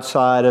raised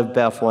outside of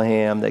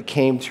Bethlehem, that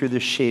came through the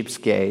sheep's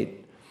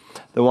gate,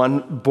 the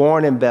one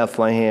born in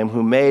Bethlehem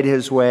who made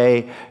his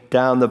way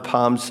down the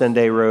Palm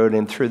Sunday road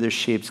and through the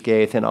sheep's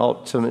gate and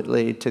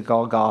ultimately to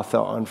Golgotha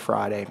on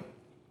Friday,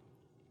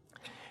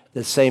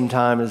 the same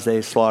time as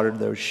they slaughtered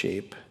those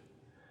sheep,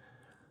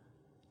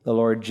 the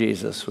Lord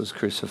Jesus was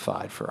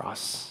crucified for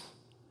us.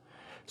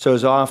 So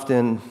as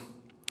often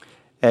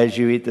as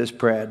you eat this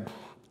bread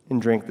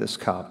and drink this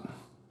cup,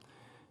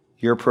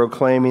 you're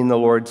proclaiming the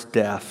Lord's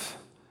death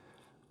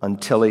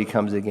until he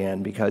comes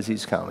again, because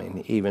he's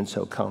coming. Even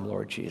so, come,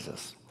 Lord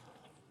Jesus.